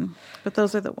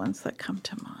those are the ones that come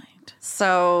to mind.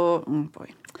 So,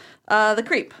 The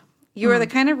Creep. You are the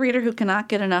kind of reader who cannot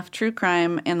get enough true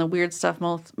crime and the weird stuff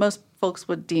most folks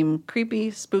would deem creepy,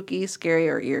 spooky, scary,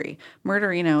 or eerie.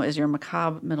 Murderino is your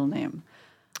macabre middle name.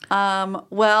 I'll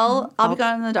Be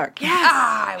Gone in the Dark. Yes,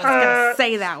 I was gonna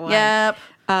say that one. Yep.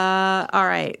 All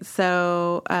right,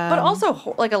 so But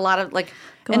also, like a lot of like,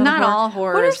 go and on not horror. all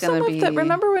horror What are is going some to of be. the-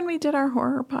 remember when we did our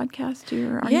horror podcast?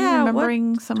 Are you Yeah,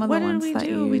 remembering some of the what ones did we that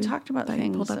do? you We talked about that you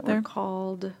things pulled that up there? were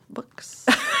called books.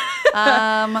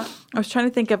 I was trying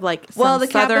to think of like some Well, The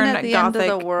Cabin southern at the gothic.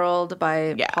 End of the World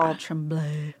by Yeah. Paul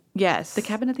Tremblay. Yes, The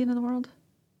Cabin at the End of the World?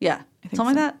 Yeah. think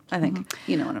Something so. like that? I think.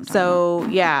 You know what I'm talking about. So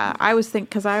yeah, I was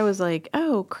because I was like,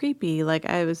 oh, creepy. Like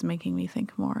I was making me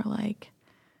think more like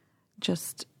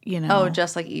just Oh,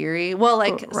 just like eerie. Well,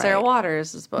 like Right. Sarah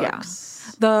Waters' yeah,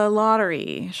 books. the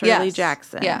Lottery, Shirley Yes.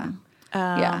 Jackson. Yeah.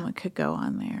 Yeah. It could go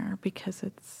on there because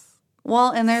it's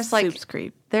Well, and there's like Soup's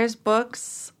Creep. there's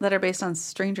books that are based on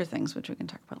Stranger Things, which we can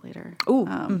talk about later. Ooh,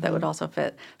 that would also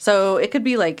fit. So it could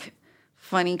be like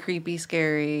funny, creepy,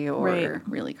 scary, or Right.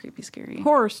 really creepy, scary.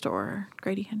 Horror Store,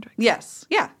 Grady Hendrix. Yes.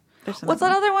 Yeah. There's What's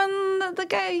another that other one? The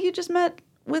guy you just met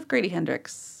with Grady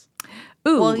Hendrix.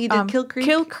 Ooh, Well, he did Kill Creek.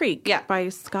 Kill Creek, Yeah. by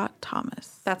Scott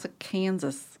Thomas. That's a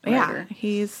Kansas Yeah, writer.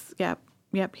 he's yep.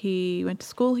 He went to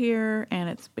school here, and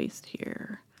it's based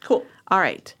here. Cool. All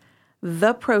right.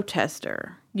 The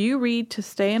Protester. You read to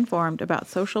stay informed about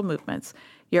social movements.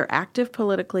 You're active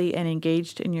politically and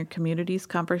engaged in your community's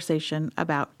conversation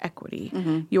about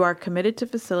equity. You are committed to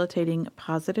facilitating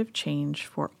positive change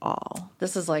for all.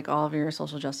 This is like all of your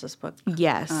social justice book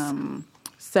Yes.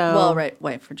 So,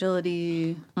 White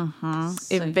Fragility. So-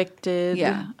 Evicted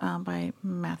Yeah. by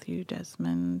Matthew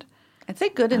Desmond. I'd say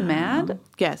Good and Mad.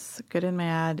 Yes, Good and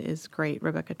Mad is great.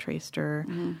 Rebecca Traister.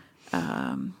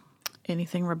 Mm-hmm.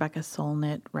 Anything Rebecca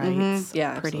Solnit writes,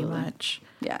 Yeah, pretty absolutely. much.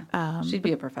 Yeah. She'd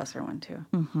be a professor one too.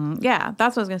 Yeah,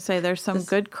 that's what I was going to say. There's some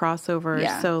good crossovers.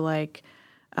 Yeah. So, like,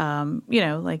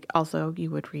 like also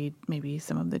you would read maybe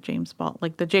some of the James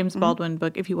Baldwin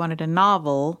book if you wanted a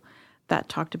novel that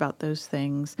talked about those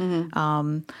things.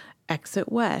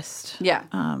 Exit West, Yeah.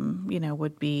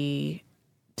 would be,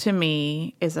 to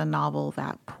me, is a novel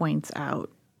that points out,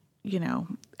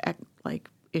 like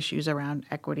issues around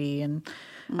equity and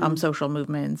social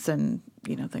movements and,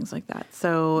 things like that.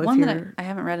 So if One you're... that I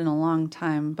haven't read in a long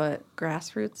time, but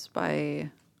Grassroots by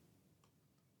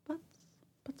Butts.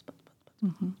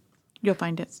 You'll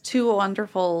find it. Two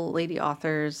wonderful lady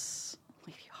authors.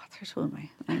 Who am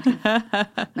I?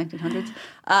 1900s.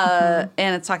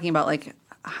 And it's talking about like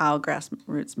how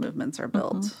grassroots movements are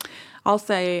built.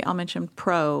 I'll mention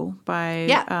Pro by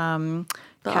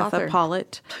The Katha author.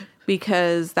 Pollitt,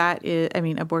 because that is,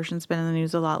 abortion's been in the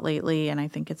news a lot lately, and I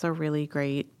think it's a really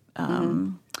great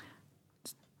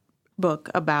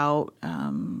book about,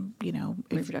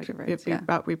 Reproductive rights,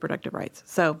 about reproductive rights.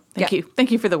 So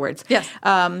thank you for the words. Yes.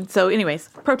 So anyways,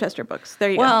 protester books.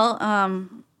 There you go. Well,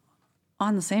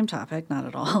 on the same topic, not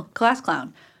at all. Class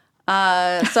Clown.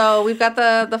 So we've got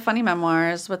the funny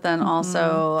memoirs, but then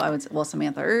also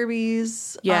Samantha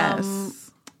Irby's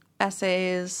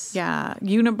essays. Yeah,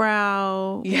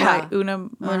 Unibrow. Yeah. By Una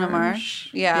Marsh.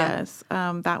 Yeah. Yes.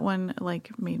 That one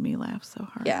made me laugh so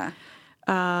hard. Yeah.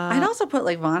 I'd also put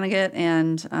Vonnegut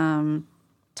and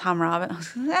Tom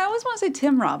Robbins. I always want to say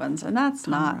Tim Robbins, and that's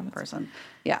not a person.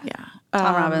 Yeah. Yeah.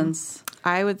 Tom Robbins.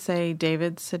 I would say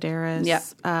David Sedaris Yeah.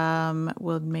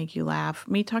 would make you laugh.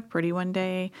 Me Talk Pretty One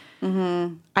Day.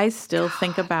 I still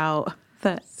think about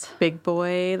the Big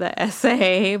Boy, the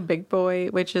essay, Big Boy,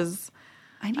 which is,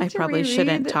 I probably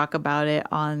shouldn't talk about it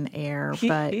on air,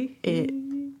 but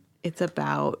it's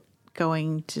about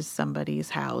going to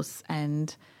somebody's house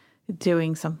and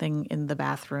doing something in the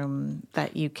bathroom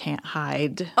that you can't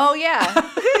hide. Oh, yeah.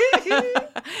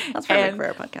 That's perfect for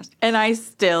our podcast. And I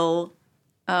still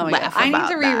laugh I about need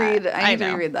to reread. that. I need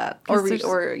to reread that.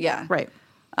 Right.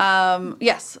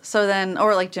 Yes. So then,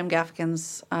 or like Jim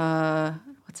Gaffigan's,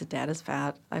 what's it? Dad is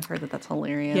Fat. I've heard that's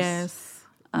hilarious. Yes.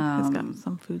 It's got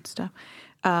some food stuff.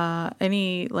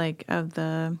 Any of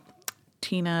the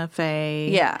Tina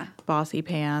Fey, Bossy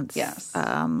Pants, Yes.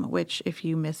 Which if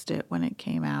you missed it when it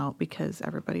came out because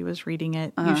everybody was reading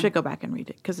it, you should go back and read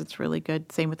it because it's really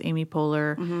good. Same with Amy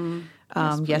Poehler.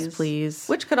 Yes, please.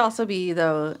 Which could also be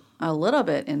though a little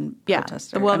bit in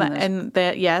Protester. Well, and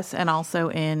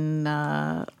also in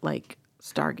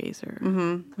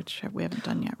Stargazer, which we haven't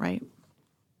done yet, right?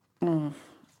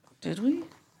 Did we?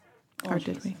 Or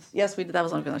did we? Yes, we did. That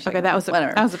was on the Okay, that was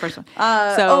the first one.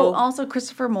 Also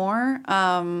Christopher Moore,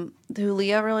 who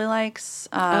Leah really likes.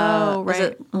 Right. Is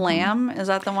it Lamb? Is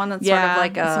that the one that's sort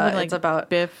of it's about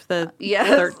Biff, the Yes.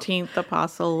 13th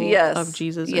apostle of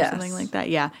Jesus, or something like that.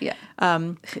 Yeah. Yeah.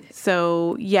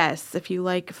 So yes, if you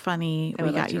like funny, I we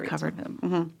would like got to you read covered. some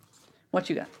of him. What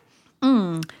you got?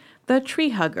 The Tree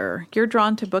Hugger. You're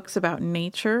drawn to books about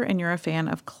nature, and you're a fan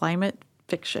of climate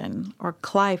fiction, or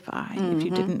cli-fi, if you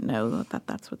didn't know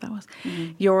that's what that was.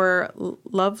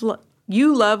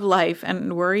 You love life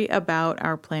and worry about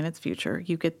our planet's future.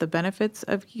 You get the benefits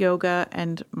of yoga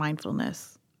and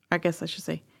mindfulness. I guess I should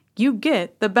say, you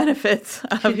get the benefits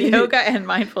of yoga and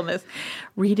mindfulness.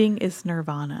 Reading is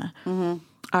nirvana. All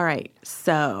right,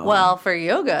 so... Well, for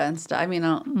yoga and stuff,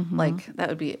 that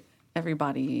would be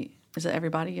everybody... Is it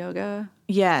Everybody Yoga?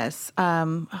 Yes. Why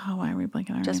are we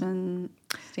blanking on her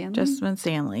name? Jessamine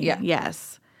Stanley. Yeah.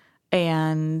 Yes.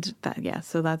 And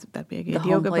so that'd be a good The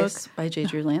yoga Home Place book by J.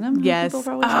 Drew Lanham. Yes.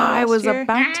 I was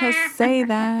about to say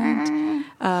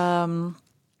that.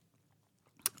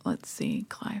 Let's see.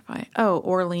 Cli-fi. Oh,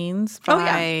 Orleans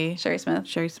by Sherry Smith.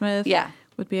 Sherry Smith. Yeah.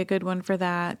 Would be a good one for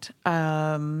that.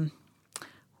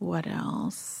 What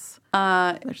else?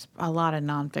 There's a lot of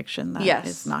nonfiction that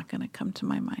is not going to come to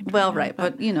my mind. Well, right,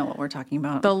 but you know what we're talking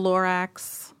about. The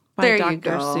Lorax by There Dr. you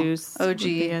go. Seuss OG. would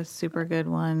be a super good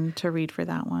one to read for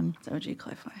that one. It's OG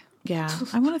Cli-Fi. Yeah.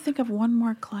 I want to think of one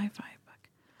more Cli-Fi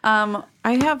book.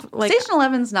 I have Station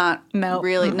 11's not No.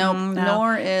 really, no,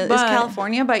 nor is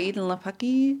California by Eden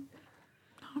LaPucky.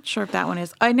 Not sure if that one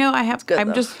is. I know I have, good, I'm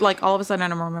though. just all of a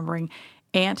sudden I'm remembering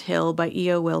Ant Hill by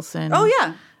E.O. Wilson. Oh,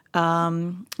 yeah.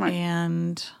 Right.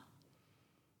 And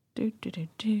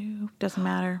doesn't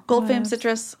matter. Gold Fame What else?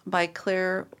 Citrus by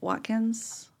Claire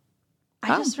Watkins.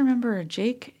 I just remember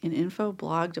Jake in Info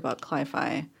blogged about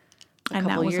Cli-Fi a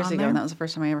couple was years on ago, there? and that was the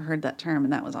first time I ever heard that term,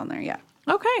 and that was on there. Yeah,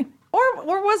 Okay. or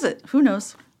was it? Who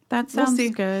knows? That We'll sounds see.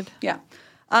 good. Yeah.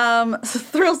 So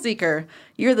Thrill Seeker,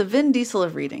 you're the Vin Diesel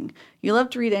of reading. You love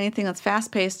to read anything that's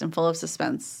fast-paced and full of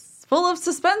suspense. Full of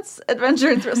suspense, adventure,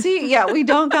 and thrill. See, yeah, we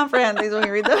don't comprehend these when we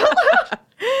read them.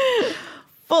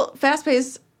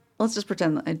 Fast-paced, let's just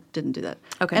pretend that I didn't do that.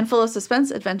 Okay. And full of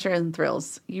suspense, adventure, and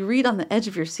thrills. You read on the edge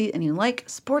of your seat, and you like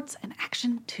sports and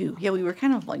action, too. Yeah, we were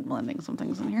kind of like blending some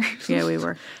things in here. Yeah, we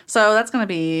were. So that's going to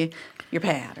be your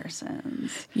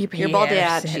Pattersons, your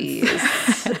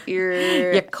Baldaccis,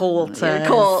 your Colts. Your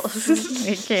Colts.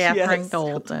 Your Catherine Yes.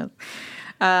 Colton.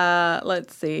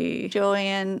 Let's see.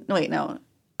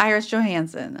 Iris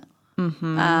Johansson.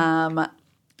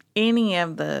 Any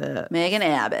of the Megan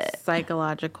Abbott.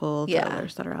 psychological Yeah.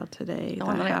 thrillers that are out today. The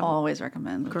one that I have always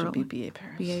recommend, which would be B.A.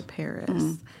 Paris. B.A.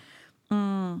 Paris.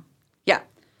 Yeah.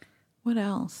 What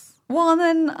else? Well, and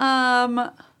then,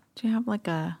 Do you have like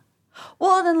a...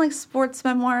 like sports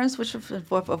memoirs, which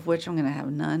of which I'm going to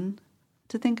have none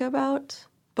to think about.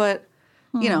 But,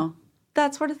 you know,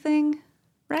 that sort of thing,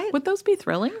 right? Would those be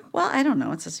thrilling? Well, I don't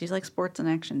know. It says you like sports and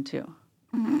action, too.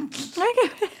 Maybe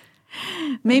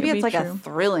Maybe could it's be like a true.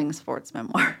 thrilling sports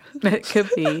memoir. It could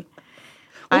be.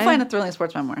 We'll find a thrilling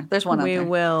sports memoir. There's one out We there.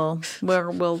 will.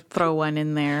 We'll throw one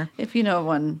in there. If you know of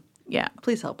one, Yeah.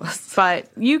 please help us. But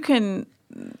you can't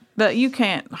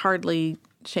hardly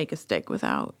shake a stick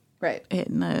without Right.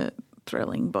 hitting a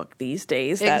thrilling book these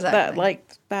days. Exactly.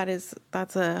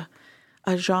 That's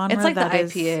a genre. It's like the that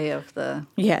is- IPA of the...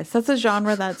 Yes, that's a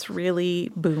genre that's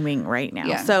really booming right now.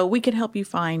 Yeah. So we could help you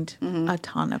find a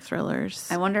ton of thrillers.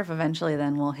 I wonder if eventually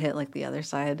then we'll hit like the other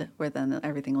side where then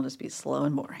everything will just be slow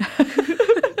and boring.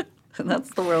 And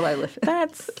that's the world I live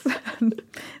in.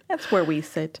 That's where we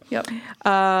sit. Yep.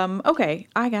 Okay,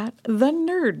 I got The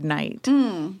Nerd Knight.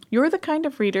 You're the kind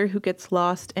of reader who gets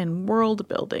lost in world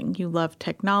building. You love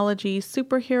technology,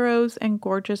 superheroes, and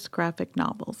gorgeous graphic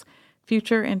novels.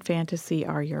 Future and fantasy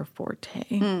are your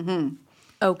forte.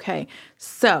 Okay,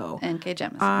 so N.K.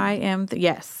 Jemisin. I am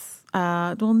yes.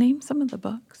 We'll name some of the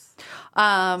books.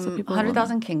 people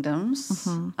 100,000 Kingdoms.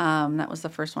 That was the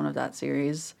first one of that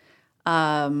series.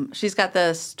 She's got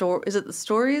the story. Is it the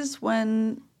stories?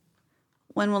 When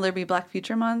will there be Black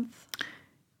Future Month?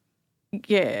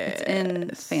 Yeah, It's in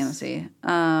fantasy.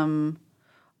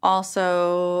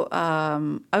 Also,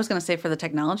 I was going to say for the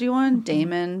technology one,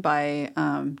 Damon by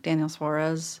Daniel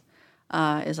Suarez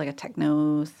is like a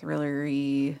techno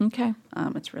thrillery. Okay.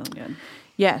 It's really good.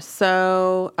 Yes.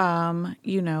 So,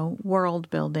 world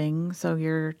building. So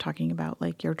you're talking about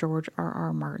like your George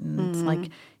R.R. Martins, like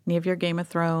any of your Game of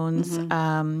Thrones.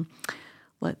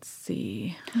 Let's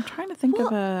see. I'm trying to think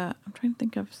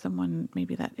of someone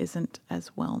maybe that isn't as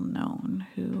well known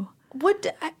who.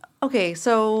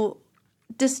 So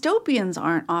dystopians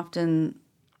aren't often,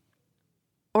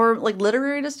 or like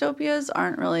literary dystopias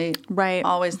aren't really Right.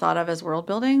 always thought of as world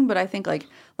building. But I think like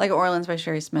Orleans by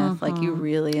Sherry Smith, like you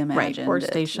really imagine Or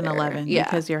Station 11, yeah.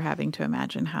 because you're having to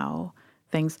imagine how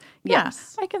things.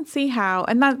 Yes. Yeah, I can see how,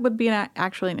 and that would be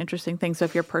actually an interesting thing. So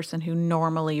if you're a person who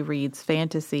normally reads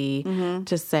fantasy,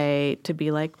 to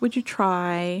be like, would you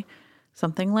try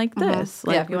something like this?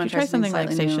 Yeah, Like, if you would wanna you try try something something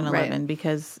like slightly Station new, right. 11?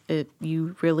 Because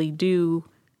you really do.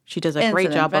 She does a And it's great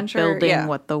an job adventure, of building yeah.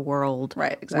 what the world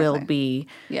Right, will exactly. be.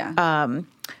 Yeah.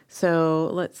 So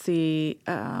let's see.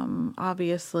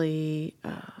 Obviously,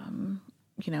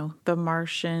 The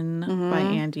Martian by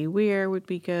Andy Weir would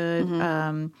be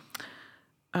good.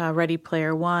 Ready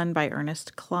Player One by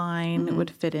Ernest Cline would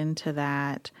fit into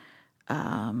that.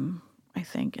 I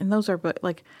think, and those are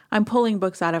I'm pulling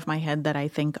books out of my head that I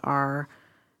think are,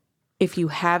 if you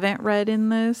haven't read in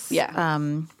this,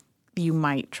 you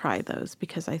might try those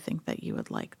because I think that you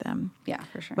would like them. Yeah,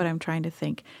 for sure. But I'm trying to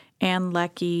think. Anne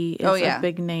Leckie is a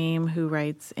big name who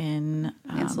writes in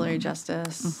Ancillary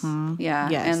Justice. Yeah.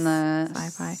 Yes. And the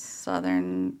Sci-fi.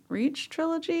 Southern Reach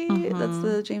trilogy. That's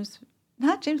the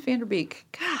not James Vanderbeek.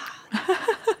 God.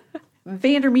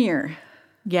 Vandermeer.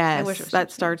 Yes, wish it was that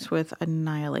James starts with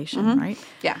Annihilation, right?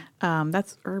 Yeah.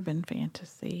 That's urban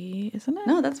fantasy, isn't it?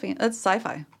 No, that's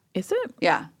sci-fi. Is it?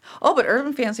 Yeah. Oh, but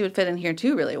urban fantasy would fit in here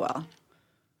too really well.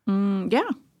 Yeah,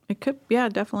 it could. Yeah,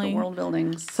 definitely. The world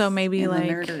buildings. So maybe and like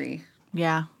the nerdery.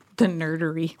 Yeah, the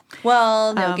nerdery.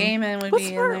 Well, Neil Gaiman would be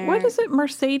in there. What is it?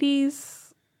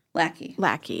 Mercedes Lackey.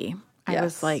 Lackey. I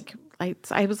was Yes. like,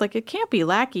 it can't be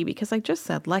Lackey because I just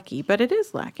said Lecky, but it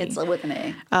is Lackey. It's with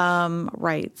an A.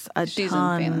 Writes a She's in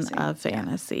ton fantasy. of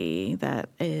fantasy that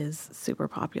is super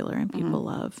popular and people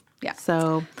love. Yeah.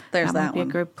 So There's that that might be one.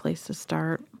 a good place to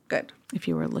start Good. if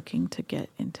you were looking to get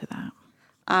into that.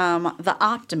 The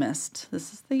Optimist.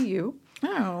 This is the you.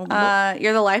 Oh,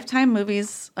 You're the lifetime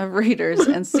movies of readers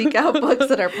and seek out books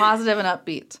that are positive and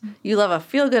upbeat. You love a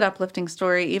feel-good, uplifting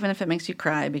story, even if it makes you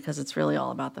cry, because it's really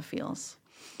all about the feels.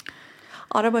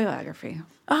 Autobiography.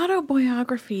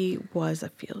 Autobiography was a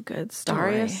feel-good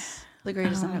story. Darius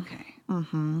Legrade is not okay.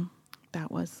 That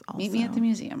was also. Meet Me at the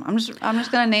Museum. I'm just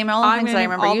going to name all the things that I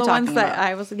remember all you the talking ones about. that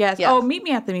I was. Yes. Oh, Meet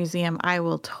Me at the Museum. I'm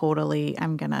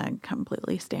going to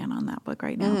completely stand on that book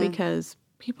right now because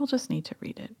people just need to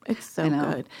read it. It's so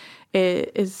good.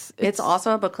 It's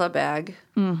also a book club bag.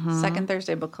 Second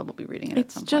Thursday book club will be reading it.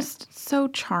 It's just so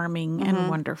charming and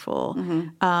wonderful.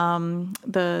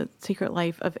 The Secret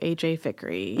Life of A.J.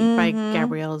 Fickery by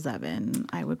Gabrielle Zevin.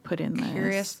 I would put in this.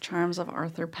 Curious Charms of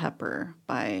Arthur Pepper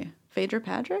by Phaedra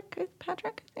Patrick, I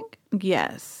think.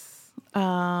 Yes.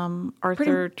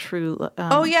 Arthur True.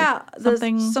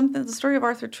 The story of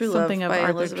Arthur True Love by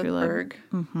Arthur Elizabeth True Berg.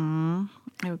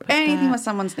 I would put Anything that. with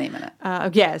someone's name in it.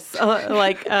 Yes,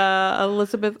 like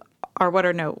Elizabeth,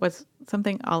 was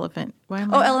something Oliphant.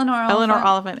 Eleanor Oliphant. Eleanor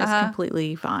Oliphant is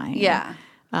completely fine. Yeah.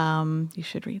 You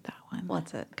should read that one.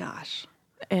 What's it? Gosh.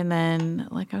 And then,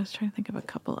 I was trying to think of a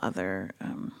couple other.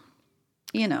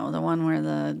 The one where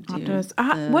the dude, Optimus.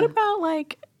 What about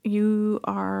you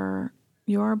are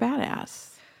a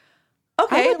badass?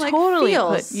 Okay, I would totally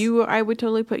feels. put you. I would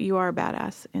totally put You Are a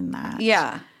Badass in that.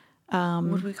 Yeah.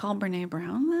 Would we call Brene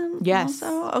Brown then? Yes.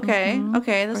 Also? Okay.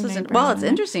 Okay. This is Brown. It's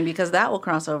interesting because that will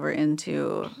cross over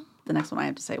into the next one I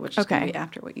have to say, which is going to be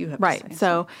after what you have to say. Right.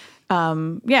 So,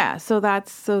 so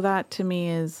that to me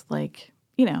is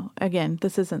again,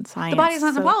 this isn't science. The Body's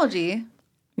Not an Apology.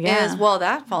 Yeah.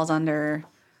 That falls under,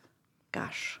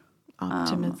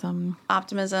 optimism.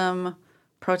 Optimism,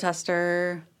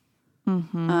 protester.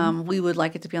 We would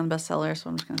like it to be on the bestseller, so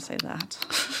I'm just going to say that.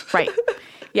 Right.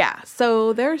 Yeah.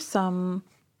 So there's some.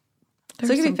 So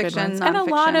it could some be good fiction, ones. And a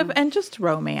lot of, nonfiction. and just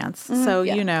romance. So,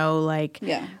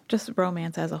 just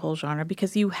romance as a whole genre,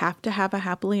 because you have to have a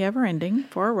happily ever ending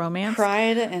for a romance.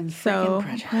 Pride and freaking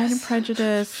Prejudice. Pride and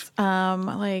Prejudice.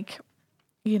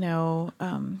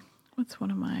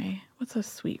 What's a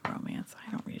sweet romance?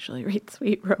 I don't usually read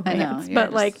sweet romance.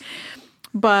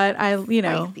 But I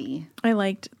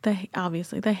liked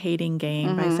the Hating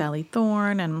Game by Sally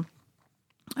Thorne, and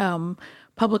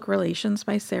Public Relations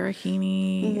by Sarah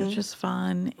Heaney, which is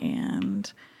fun,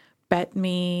 and Bet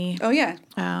Me. Oh yeah,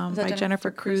 by Jennifer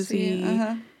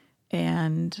Cruzy.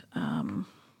 And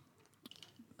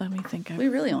let me think. We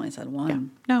really only said one. Yeah.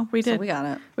 No, we did. So we got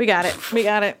it. We got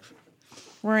it.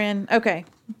 We're in. Okay.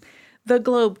 The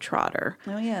Globetrotter.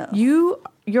 Oh yeah.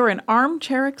 You're an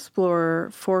armchair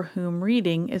explorer for whom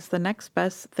reading is the next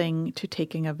best thing to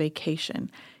taking a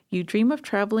vacation. You dream of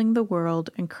traveling the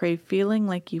world and crave feeling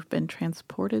like you've been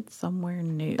transported somewhere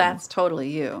new. That's totally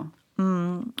you.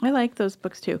 I like those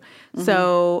books too.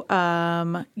 So,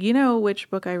 which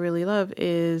book I really love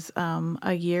is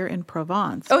A Year in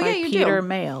Provence by Peter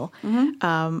Mayle.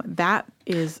 That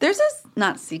is... There's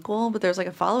not sequel, but there's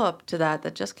a follow-up to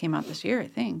that just came out this year, I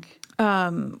think.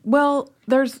 Well,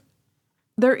 there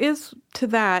is to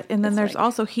that, and then there's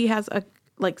also, he has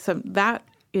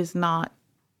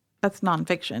that's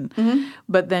nonfiction,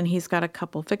 but then he's got a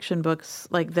couple fiction books,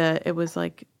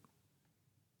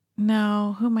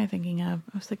 no, who am I thinking of?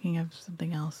 I was thinking of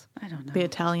something else. I don't know. The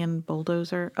Italian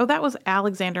Bulldozer. Oh, that was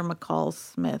Alexander McCall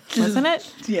Smith, wasn't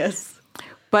it? Yes.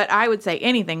 But I would say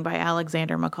anything by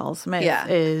Alexander McCall Smith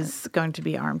is going to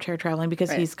be armchair traveling,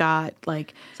 because he's got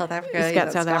South Africa. He's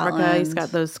got South Africa. He's got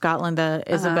those Scotland,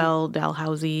 Isabel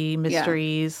Dalhousie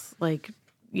mysteries.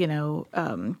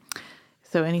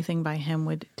 So anything by him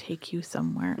would take you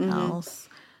somewhere else.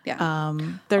 Yeah.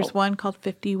 There's one called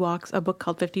 50 Walks, a book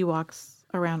called 50 Walks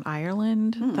Around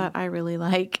Ireland that I really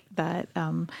like. That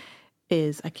I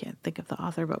can't think of the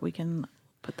author, but we can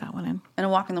put that one in. And A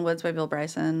Walk in the Woods by Bill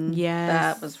Bryson. Yes.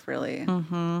 That was really...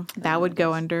 That would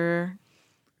go under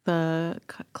the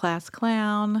Class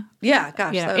Clown. Yeah,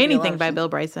 gosh. Anything by Bill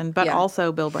Bryson, but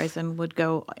also Bill Bryson would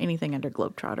go anything under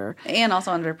Globetrotter. And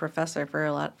also under Professor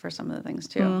for some of the things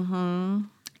too.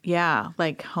 Yeah,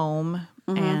 like Home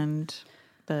and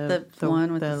the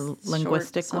one with the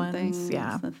linguistic ones.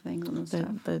 Yeah.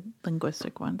 The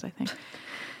linguistic ones, I think.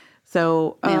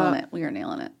 So nailing it. We are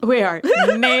nailing it. We are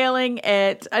nailing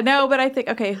it. No, but I think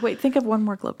think of one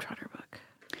more Globetrotter book.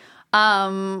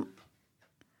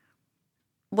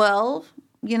 Well,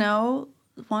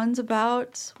 one's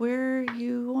about where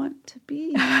you want to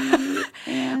be.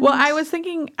 And... Well, I was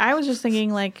just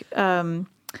thinking all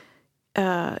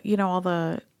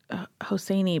the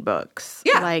Hosseini books.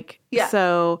 Yeah.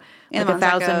 So And like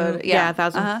Monster Code. A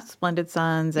Thousand Splendid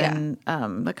Suns and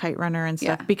The Kite Runner and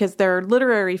stuff, Yeah. because they're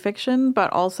literary fiction,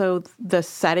 but also the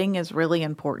setting is really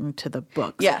important to the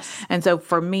books. Yes. And so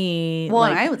for me, Well,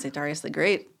 and I would say Darius the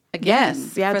Great. Again,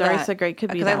 yes, yeah, Darius the Great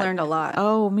could be that. Because I learned a lot.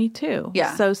 Oh, me too.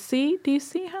 Yeah. So do you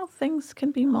see how things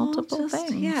can be multiple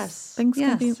things? Yes. Things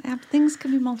can be Things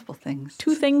can be multiple things.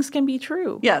 2 things can be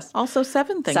true. Yes. Also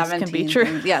 7 things can be 17 true.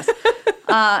 things, yes.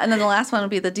 And then the last one would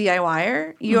be the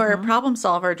DIYer. You're a problem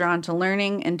solver drawn to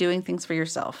learning and doing things for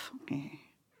yourself. Okay.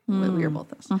 We are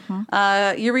both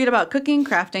those. You read about cooking,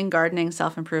 crafting, gardening,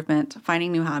 self-improvement,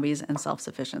 finding new hobbies, and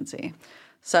self-sufficiency.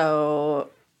 So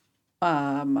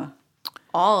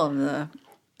all of the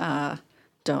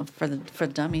for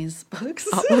dummies books.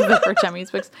 All of the For Dummies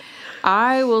books.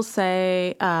 I will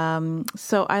say,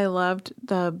 so I loved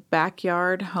the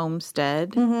Backyard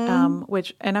Homestead,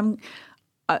 which, and I'm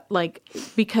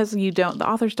because the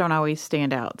authors don't always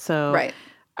stand out. So Right.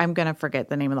 I'm going to forget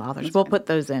the name of the authors. We'll put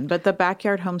those in. But the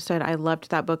Backyard Homestead, I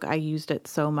loved that book. I used it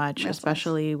so much,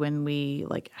 especially when we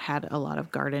had a lot of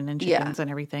garden and chickens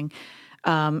and everything.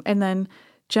 And then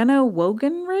Jenna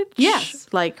Woganridge, Yes.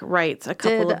 writes a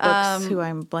couple of books who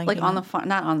I'm blanking. Like on the farm,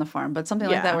 not on the farm, but something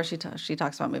like that where she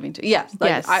talks about moving to. Yes.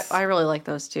 Yes. I really like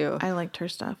those too. I liked her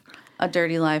stuff. A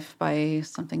Dirty Life by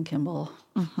something Kimball.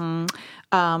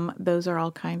 Those are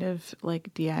all kind of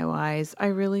like DIYs. I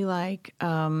really like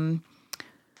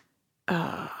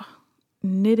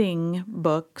knitting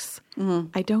books.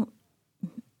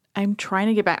 I'm trying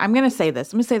to get back. I'm going to say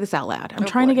this. I'm going to say this out loud. I'm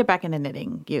trying to get back into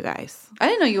knitting, you guys. I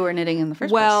didn't know you were knitting in the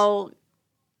first Well,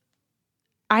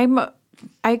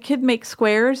 I could make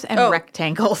squares and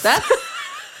rectangles.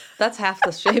 That's half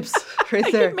the shapes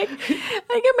right there. I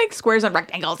can make squares and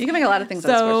rectangles. You can make a lot of things. On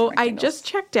squares and So I rectangles. just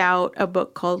checked out a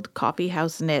book called Coffee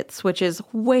House Knits, which is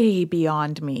way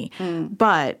beyond me.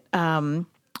 But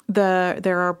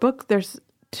there are there's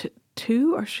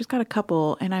two, or she's got a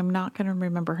couple, and I'm not going to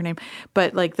remember her name.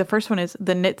 But the first one is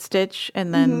the Knit Stitch,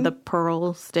 and then the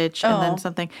Purl Stitch, and then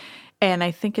something. And I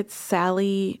think it's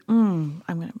Sally. I'm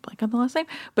going to blank on the last name,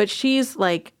 but she's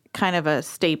kind of a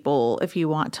staple if you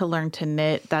want to learn to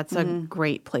knit. That's a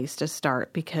great place to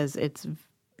start because it's,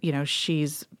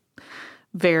 she's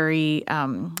very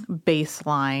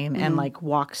baseline and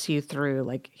walks you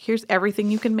through here's everything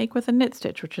you can make with a knit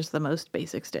stitch, which is the most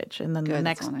basic stitch, and then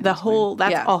that's a whole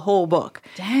book.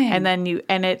 Dang. And then you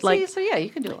can do a lot. She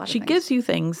of things. gives you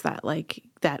things that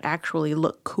that actually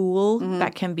look cool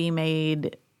that can be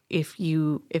made if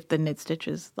the knit stitch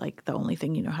is the only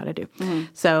thing you know how to do.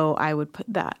 So I would put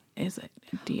that as a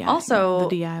DIY. Also,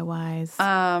 the DIYs.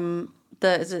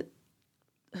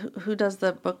 Who does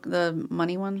the book, the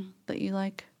money one that you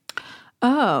like?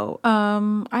 I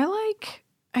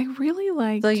really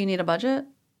like. So You Need a Budget?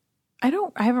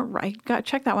 I got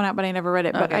checked that one out, but I never read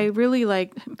it. But I really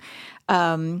like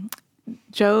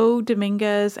Joe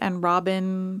Dominguez and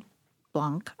Robin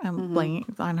Blanc. I'm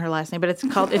blanking on her last name, but it's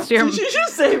called. It's your. Did you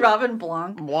just say Robin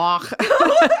Blanc? Blanc.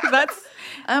 That's.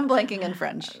 I'm blanking in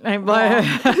French. I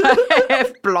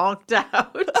have blanked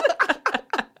out.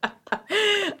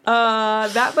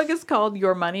 That book is called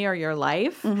Your Money or Your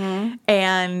Life,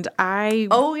 and I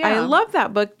love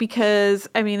that book because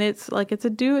it's it's a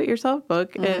do-it-yourself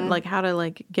book and how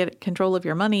to get control of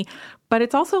your money, but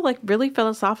it's also really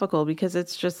philosophical because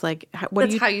it's just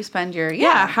how you spend your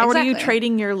how are you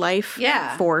trading your life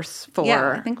force for?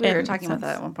 Yeah, I think we were talking about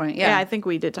that at one point. Yeah, I think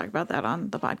we did talk about that on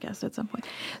the podcast at some point.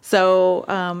 So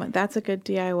that's a good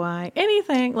DIY.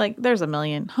 Anything there's a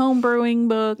million home brewing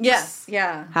books. Yes,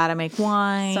 yeah. How to make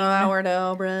wine.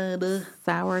 Sourdough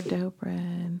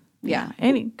bread. Yeah.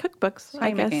 Any cookbooks,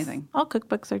 I guess. Make anything. All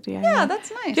cookbooks are DIY. Yeah,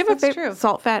 that's nice. Do you have that's a favorite? True.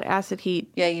 Salt, fat, acid,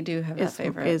 heat. Yeah, you do have that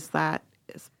favorite. Is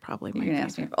probably my You're gonna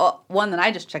favorite. ask me. One that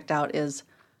I just checked out is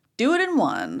Do It in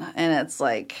One, and it's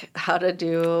how to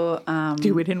do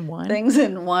things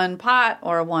in one pot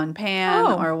or one pan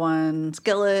or one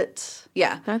skillet.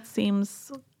 Yeah, that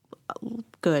seems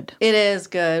good. It is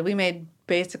good. We made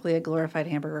basically a glorified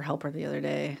hamburger helper the other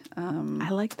day.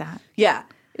 I like that. Yeah.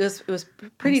 It was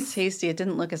pretty tasty. It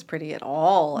didn't look as pretty at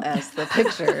all as the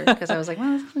picture because I was like,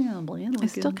 well, it's bland looking. I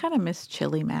still kind of miss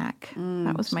Chili Mac.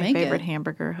 That was my favorite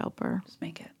hamburger helper. Just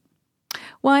make it.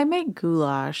 Well, I make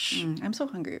goulash. I'm so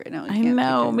hungry right now. I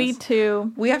know, me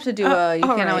too. We have to do You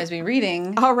Can't Always Be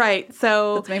Reading. All right,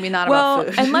 so it's maybe not about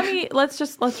food. And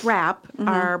let's wrap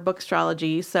our book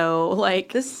astrology. So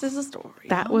this is a story.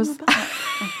 That was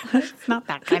it's not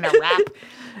that kind of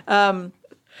rap.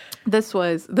 This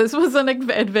was an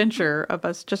adventure of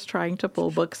us just trying to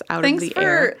pull books out of the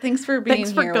air. Thanks for being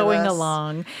Thanks for here going with us.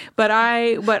 along. But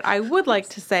I would like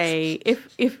to say,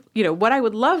 if what I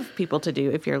would love people to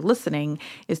do if you're listening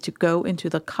is to go into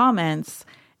the comments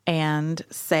and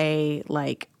say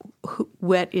like,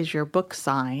 what is your book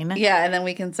sign? Yeah, and then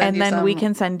we can send And you then some, we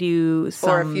can send you some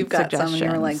or if you've got some and suggestions.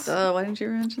 you're like, oh, why didn't you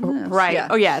mention this? Right. Yeah.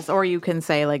 Oh, yes. Or you can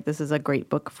say, like, this is a great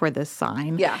book for this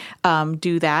sign. Yeah.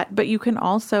 Do that. But you can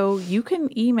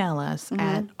email us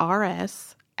at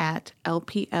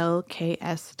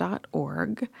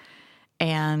rs@lplks.org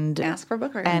and Ask for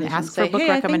book recommendations. ask for Say, book hey,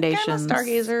 recommendations. I think I'm a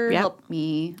stargazer. Yep. Help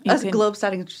me. You Us can-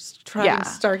 globe-trotting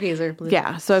stargazer. Please.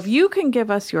 Yeah. So if you can give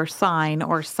us your sign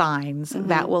or signs,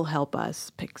 that will help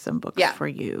us pick some books Yeah. for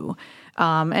you.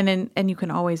 And you can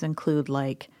always include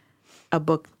like a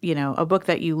book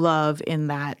that you love in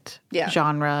that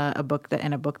genre, a book that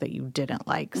you didn't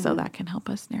like. So that can help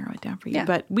us narrow it down for you. Yeah.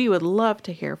 But we would love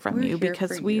to hear from We're you here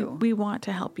because for we you. want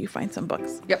to help you find some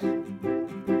books. Yep.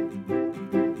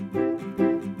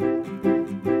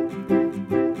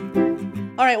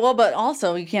 All right. Well, but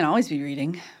also you can't always be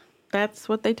reading. That's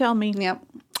what they tell me. Yep.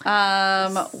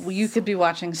 You could be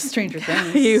watching Stranger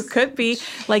Things. You could be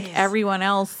like everyone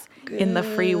else in the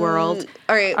free world.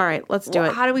 All right. All right, let's do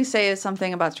it. How do we say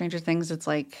something about Stranger Things that's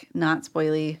like not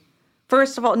spoily?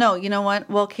 First of all, no, you know what?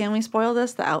 Well, can we spoil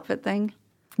this? The outfit thing?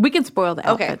 We can spoil the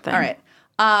outfit Okay. thing. All right.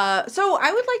 So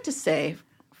I would like to say,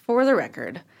 for the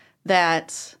record,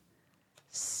 that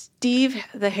Steve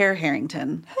the Hair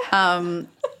Harrington,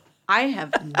 I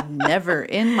have never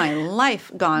in my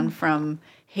life gone from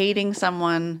hating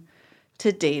someone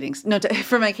to dating. No,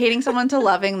 from like hating someone to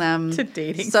loving them To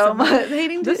dating so someone. much.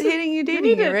 Hating you,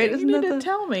 dating you, right? You Isn't need that to the...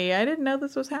 tell me. I didn't know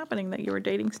this was happening, that you were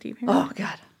dating Steve Harrington. Oh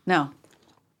God, no.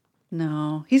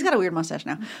 He's got a weird mustache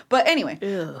now. But anyway,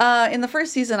 in the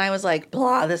first season, I was like,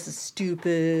 blah, this is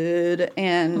stupid,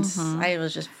 and I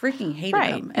was just freaking hating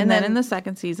Right. him. And then in the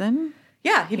second season,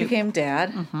 yeah, he became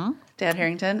Dad, Dad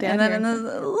Harrington, and then in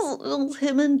the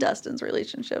him and Dustin's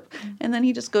relationship, and then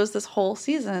he just goes this whole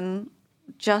season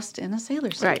just in a sailor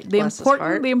suit. right. Bless his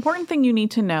heart. The important thing you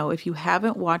need to know if you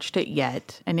haven't watched it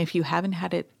yet, and if you haven't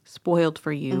had it spoiled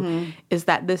for you, is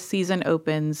that this season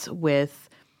opens with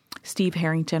Steve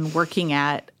Harrington working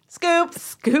at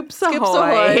Scoops Ahoy,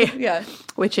 Ahoy. Yeah.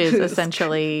 which is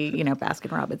essentially, Baskin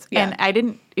Robbins. Yeah.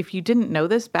 And if you didn't know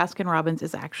this, Baskin Robbins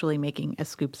is actually making a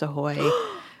Scoops Ahoy,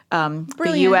 the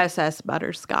Brilliant. USS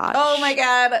Butterscotch. Oh my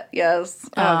God. Yes. Oh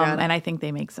God. And I think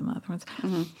they make some other ones.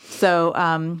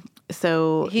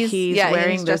 So he's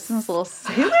wearing he's this dressed in this little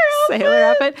sailor sailor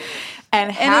outfit. And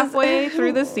halfway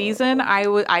through the season,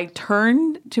 I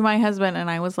turned to my husband and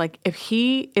I was like, if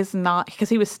he is not, because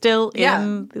he was still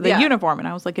in the uniform. And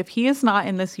I was like, if he is not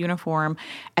in this uniform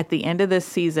at the end of this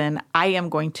season, I am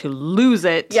going to lose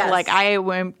it. Yes. Like I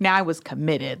was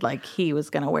committed. Like he was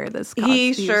going to wear this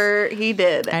costume. He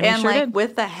did. And he sure did.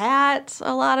 With the hat,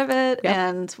 a lot of it,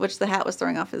 and which the hat was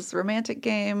throwing off his romantic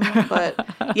game. But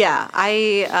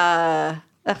yeah,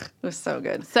 it was so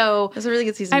good. So it was a really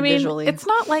good season visually. It's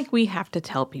not like we have to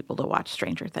tell people to watch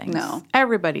Stranger Things. No.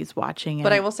 Everybody's watching it.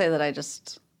 But I will say that I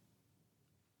just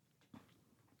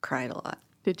cried a lot.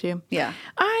 Did you? Yeah.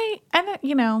 I don't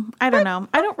know.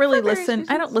 I don't really various listen. I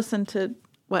reasons. don't listen to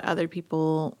what other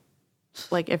people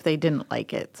like if they didn't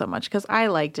like it so much because I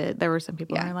liked it. There were some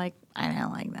people who were like, I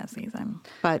didn't like that season,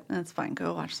 but That's fine.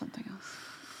 Go watch something else.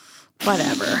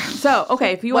 whatever. So,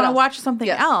 okay, if you What want to else? watch something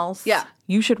else, Yeah.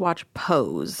 you should watch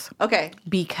Pose Okay.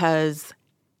 because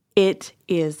it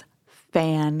is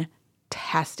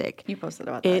fantastic. You posted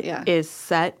about that. It is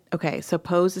set. Okay, so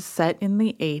Pose is set in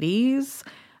the 80s.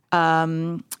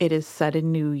 It is set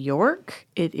in New York.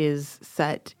 It is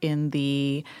set in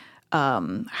the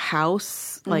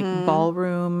house, like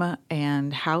ballroom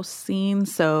and house scene.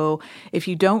 So if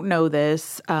you don't know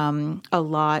this, a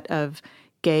lot of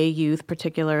gay youth,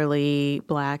 particularly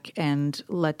Black and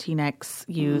Latinx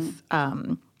youth,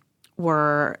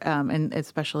 were, and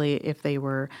especially if they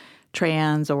were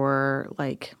trans or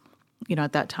like,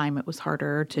 at that time it was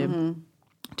harder to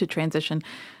transition.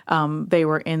 They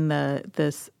were in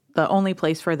the only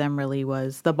place for them really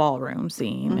was the ballroom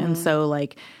scene. And so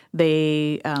like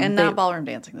they and not ballroom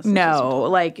dancing. This no,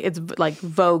 like it's like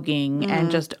voguing and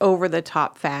just over the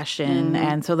top fashion.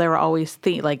 And so there were always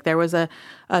there was a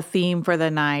theme for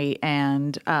the night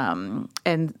and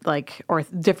like or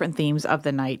different themes of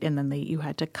the night, and then you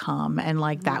had to come and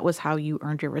like that was how you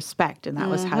earned your respect, and that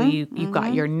was how you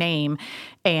got your name.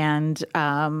 And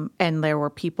there were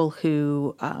people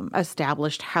who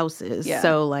established houses. Yeah.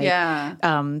 So like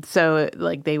so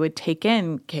like they would take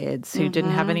in kids who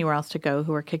didn't have anywhere else to go,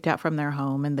 who were kicked kicked out from their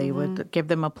home, and they would give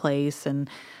them a place. And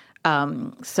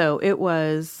so it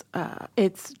was,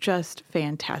 it's just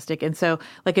fantastic. And so,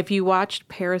 like, if you watched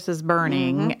Paris is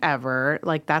Burning ever,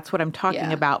 like, that's what I'm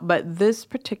talking about. But this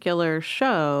particular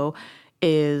show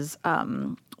is,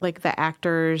 like, the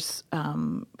actors,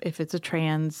 if it's a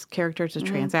trans character, it's a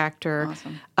trans actor.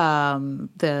 Awesome.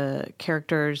 The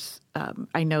characters,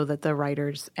 I know that the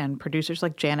writers and producers,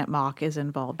 like Janet Mock is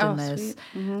involved in this.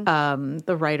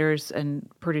 The writers and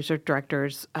producer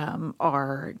directors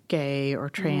are gay or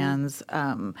trans.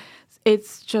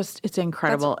 It's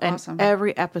incredible. That's awesome. And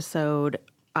every episode,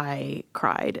 I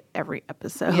cried every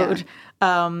episode.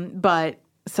 But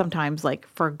sometimes, like,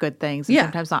 for good things, and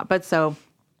sometimes not. But so...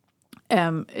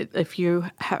 if you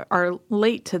are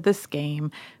late to this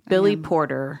game, Billy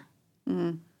Porter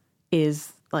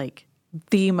is like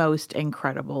the most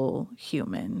incredible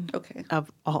human of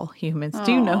all humans.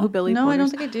 Do you know who Billy Porter is? No, I don't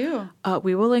think I do.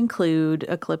 We will include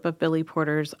a clip of Billy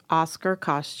Porter's Oscar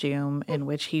costume in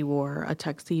which he wore a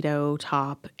tuxedo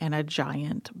top and a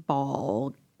giant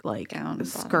ball gown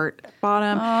skirt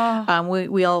bottom.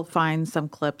 We'll find some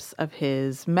clips of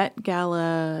his Met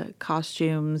Gala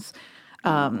costumes.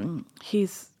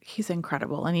 He's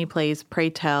incredible, and he plays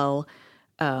Pray Tell,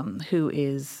 who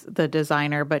is the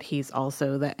designer, but he's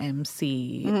also the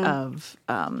MC of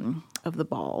the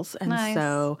balls, and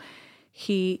so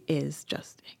he is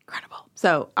just incredible.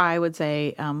 So I would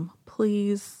say,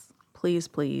 please,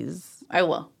 I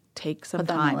will take some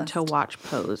time to watch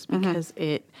Pose, because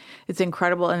it's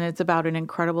incredible, and it's about an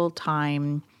incredible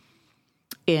time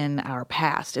in our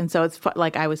past. And so it's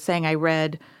like I was saying, I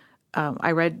read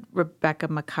Rebecca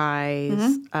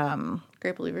Mackay's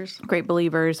Great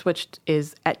Believers, which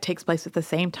takes place at the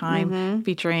same time,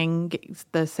 featuring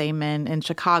the same men in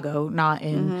Chicago, not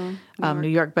in New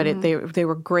York. But they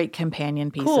were great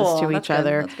companion pieces to each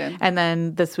other. That's good. And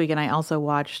then this weekend, I also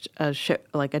watched a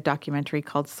documentary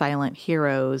called Silent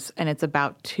Heroes, and it's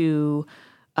about two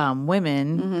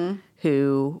women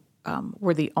who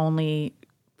were the only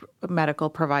medical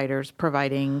providers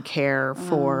providing care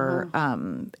for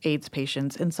AIDS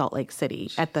patients in Salt Lake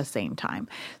City at the same time.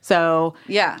 So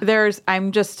I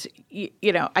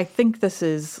think this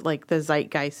is like the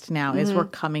zeitgeist now is we're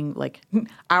coming, like,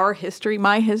 our history,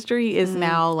 my history is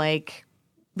now like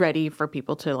ready for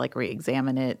people to like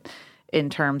re-examine it in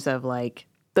terms of like,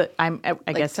 I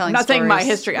guess I'm not saying my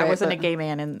history. Right, I wasn't a gay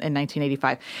man in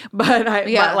 1985,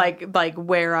 but but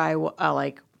where I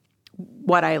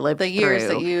what I lived through.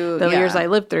 The years I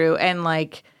lived through. And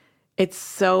like, it's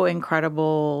so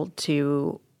incredible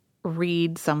to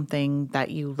read something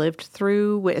that you lived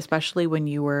through, especially when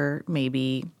you were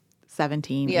maybe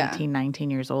 17, 18, 19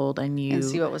 years old, and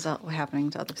see what was happening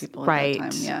to other people at that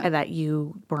time. Yeah. And that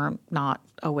you were not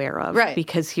aware of,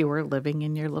 because you were living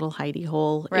in your little hidey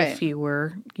hole if you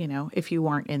were, if you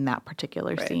weren't in that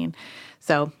particular scene.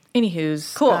 So,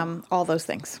 anywho's, cool. All those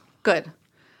things. Good.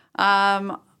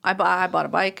 I bought a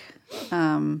bike.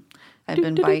 I've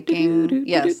been biking.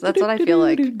 Yes, that's what I feel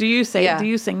like. Do you say? Do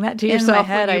you sing that to yourself? In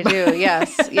my head, I do.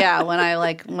 Yes, yeah. When I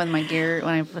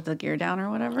put the gear down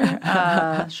or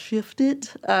whatever, shift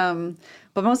it. But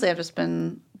mostly, I've just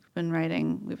been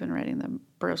riding. We've been riding the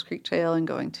Burroughs Creek Trail and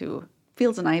going to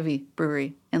Fields and Ivy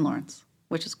Brewery in Lawrence,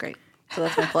 which is great. So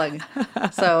that's my plug.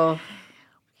 So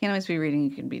you can't always be reading.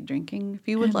 You can be drinking if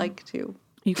you would like to.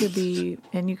 You could be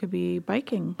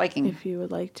biking. Biking. If you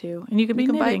would like to. And you could be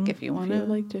knitting bike if you want to. Would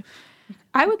like to.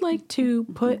 I would like to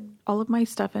put all of my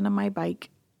stuff into my bike,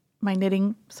 my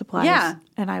knitting supplies. Yeah.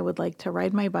 And I would like to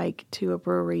ride my bike to a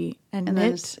brewery and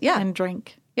knit and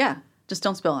drink. Yeah. Just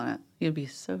don't spill on it. You'd be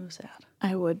so sad.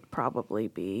 I would probably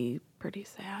be pretty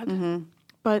sad.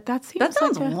 But that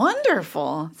sounds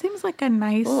wonderful. Seems like a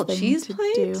nice little thing cheese to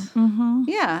plate. Do.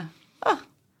 Yeah. Oh,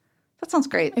 that sounds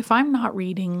great. If I'm not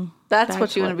reading, that's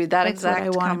what you want to be. That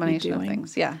exact combination of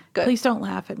things. Yeah. Good. Please don't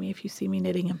laugh at me if you see me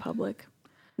knitting in public.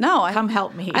 No, come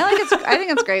help me. I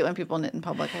think it's great when people knit in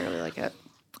public. I really like it.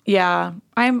 Yeah,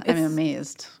 I'm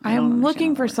amazed. I'm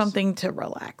looking for something to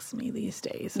relax me these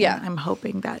days. Yeah, I'm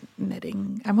hoping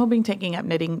taking up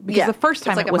knitting because the first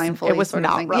time it was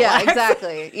not relaxing. Yeah,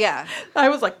 exactly. Yeah, I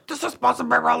was like, this is supposed to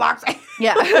be relaxing.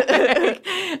 Yeah,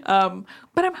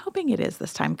 but I'm hoping it is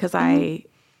this time because I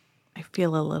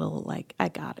feel a little like I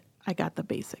got it. I got the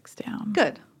basics down.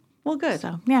 Good. Well, good.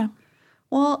 So yeah.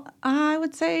 Well, I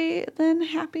would say then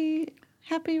happy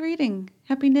reading,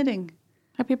 happy knitting.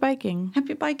 Happy biking.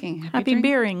 Happy biking. Happy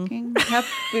beering.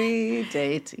 Happy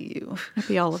day to you.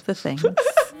 Happy all of the things.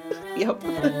 Yep.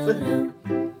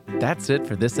 That's it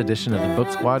for this edition of the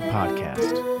Book Squad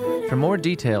podcast. For more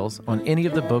details on any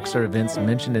of the books or events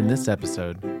mentioned in this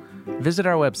episode, visit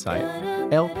our website,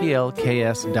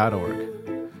 lplks.org.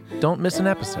 Don't miss an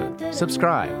episode.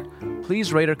 Subscribe.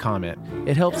 Please rate or comment.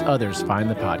 It helps others find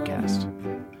the podcast.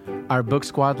 Our Book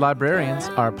Squad librarians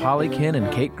are Polly Kinn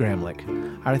and Kate Gramlich.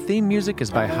 Our theme music is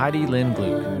by Heidi Lynn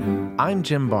Gluck. I'm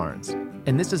Jim Barnes,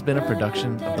 and this has been a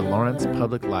production of the Lawrence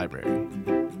Public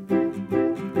Library.